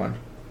that one.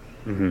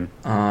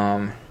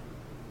 Mm-hmm.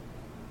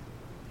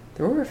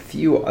 There were a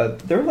few.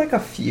 There were like a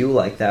few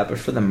like that, but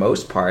for the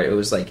most part, it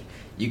was like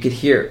you could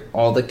hear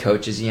all the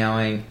coaches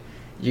yelling.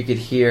 You could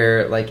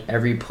hear like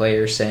every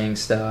player saying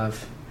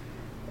stuff,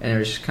 and it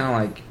was just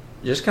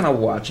kind of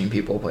watching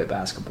people play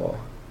basketball.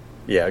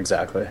 Yeah,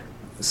 exactly.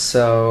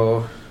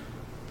 So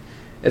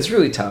it's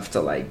really tough to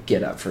like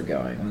get up for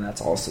going when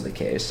that's also the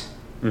case.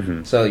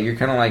 Mm-hmm. So you're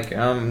kind of like,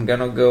 I'm going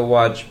to go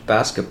watch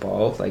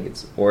basketball. Like,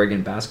 it's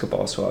Oregon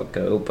basketball, so I'll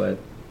go, but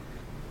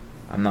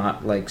I'm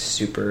not, like,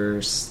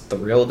 super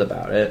thrilled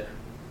about it.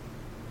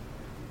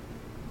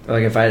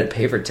 Like, if I had to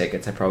pay for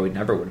tickets, I probably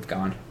never would have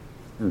gone.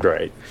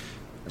 Right.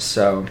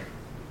 So,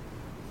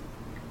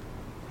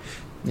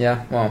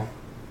 yeah, well,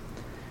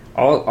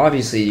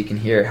 obviously you can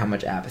hear how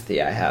much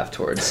apathy I have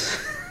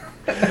towards...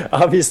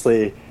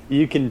 Obviously...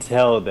 You can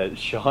tell that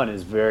Sean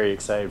is very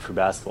excited for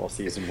basketball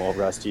season while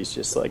Rusty's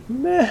just like,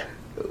 meh.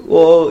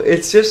 Well,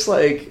 it's just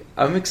like,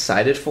 I'm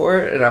excited for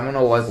it, and I'm going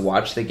to like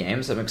watch the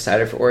games. I'm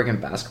excited for Oregon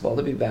basketball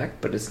to be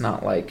back, but it's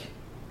not like,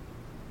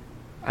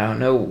 I don't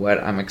know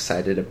what I'm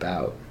excited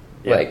about.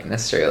 Yeah. Like,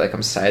 necessarily, like,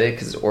 I'm excited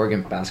because it's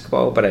Oregon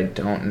basketball, but I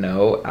don't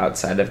know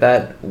outside of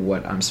that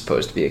what I'm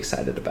supposed to be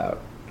excited about.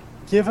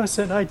 Give us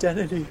an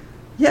identity.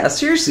 Yeah,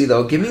 seriously,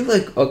 though, give me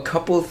like a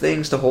couple of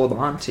things to hold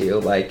on to.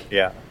 Like,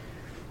 yeah.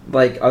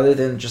 Like, other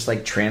than just,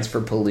 like,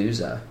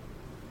 Transfer-Palooza.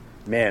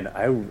 Man,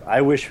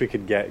 I wish we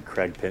could get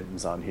Craig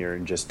Pittons on here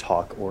and just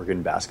talk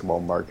Oregon basketball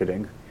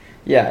marketing.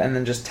 Yeah, and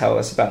then just tell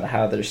us about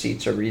how their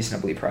seats are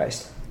reasonably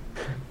priced.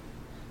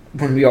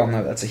 When we all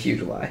know that's a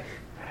huge lie.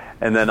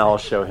 And then I'll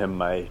show him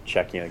my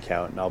checking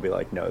account, and I'll be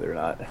like, no, they're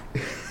not.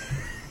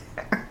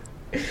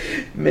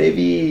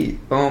 Maybe,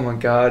 oh my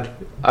god,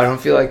 I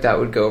don't feel like that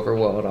would go over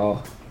well at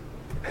all.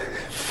 I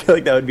feel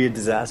like that would be a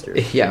disaster.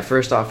 Yeah,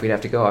 first off, we'd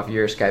have to go off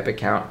your Skype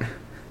account.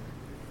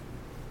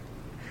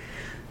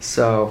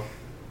 So,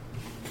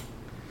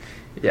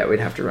 yeah,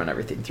 we'd have to run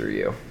everything through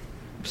you.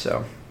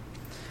 So,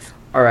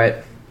 all right.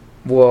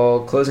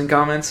 Well, closing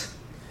comments?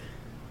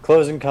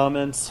 Closing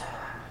comments.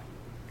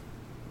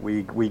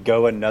 We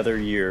go another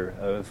year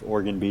of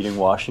Oregon beating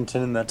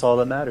Washington, and that's all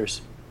that matters.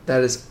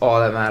 That is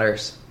all that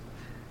matters.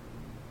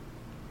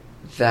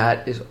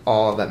 That is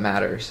all that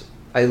matters.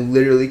 I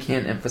literally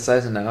can't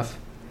emphasize enough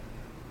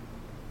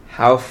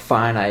how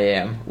fine I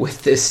am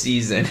with this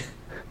season.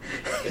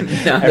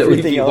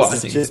 Everything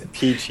else is just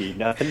peachy.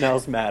 Nothing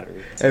else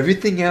matters.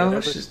 Everything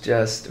else is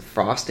just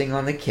frosting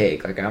on the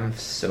cake. Like, I'm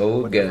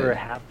so good. Whatever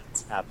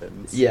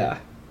happens. Yeah.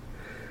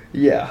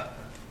 Yeah.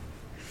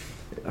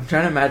 I'm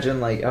trying to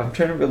imagine, like, I'm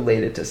trying to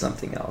relate it to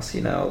something else,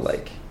 you know?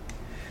 Like,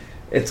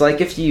 it's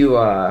like if you,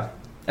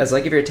 it's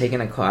like if you're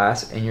taking a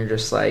class and you're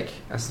just like,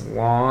 as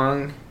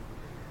long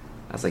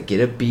as I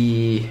get a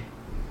B,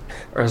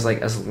 or as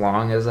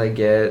long as I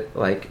get,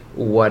 like,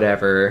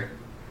 whatever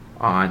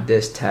on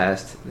this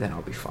test, then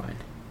I'll be fine.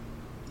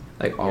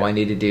 Like, all I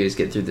need to do is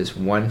get through this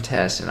one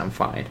test and I'm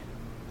fine.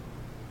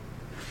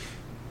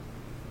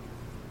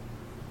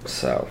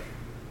 So,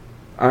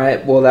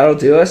 alright, well, that'll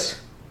do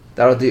us.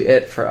 That'll do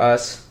it for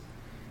us.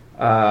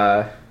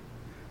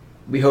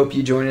 We hope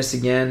you join us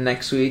again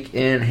next week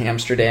in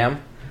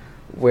Amsterdam,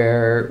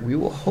 where we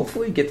will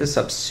hopefully get this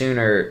up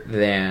sooner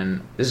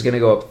than... This is going to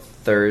go up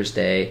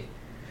Thursday,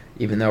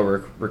 even though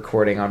we're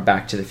recording on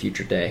Back to the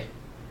Future Day.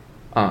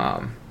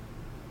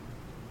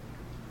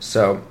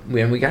 So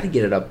we got to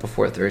get it up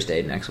before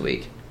Thursday next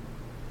week.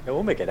 Yeah,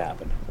 we'll make it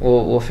happen.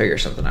 We'll figure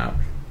something out.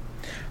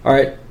 All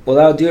right. Well,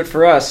 that'll do it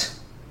for us.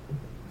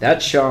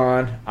 That's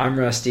Sean. I'm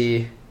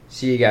Rusty.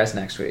 See you guys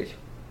next week.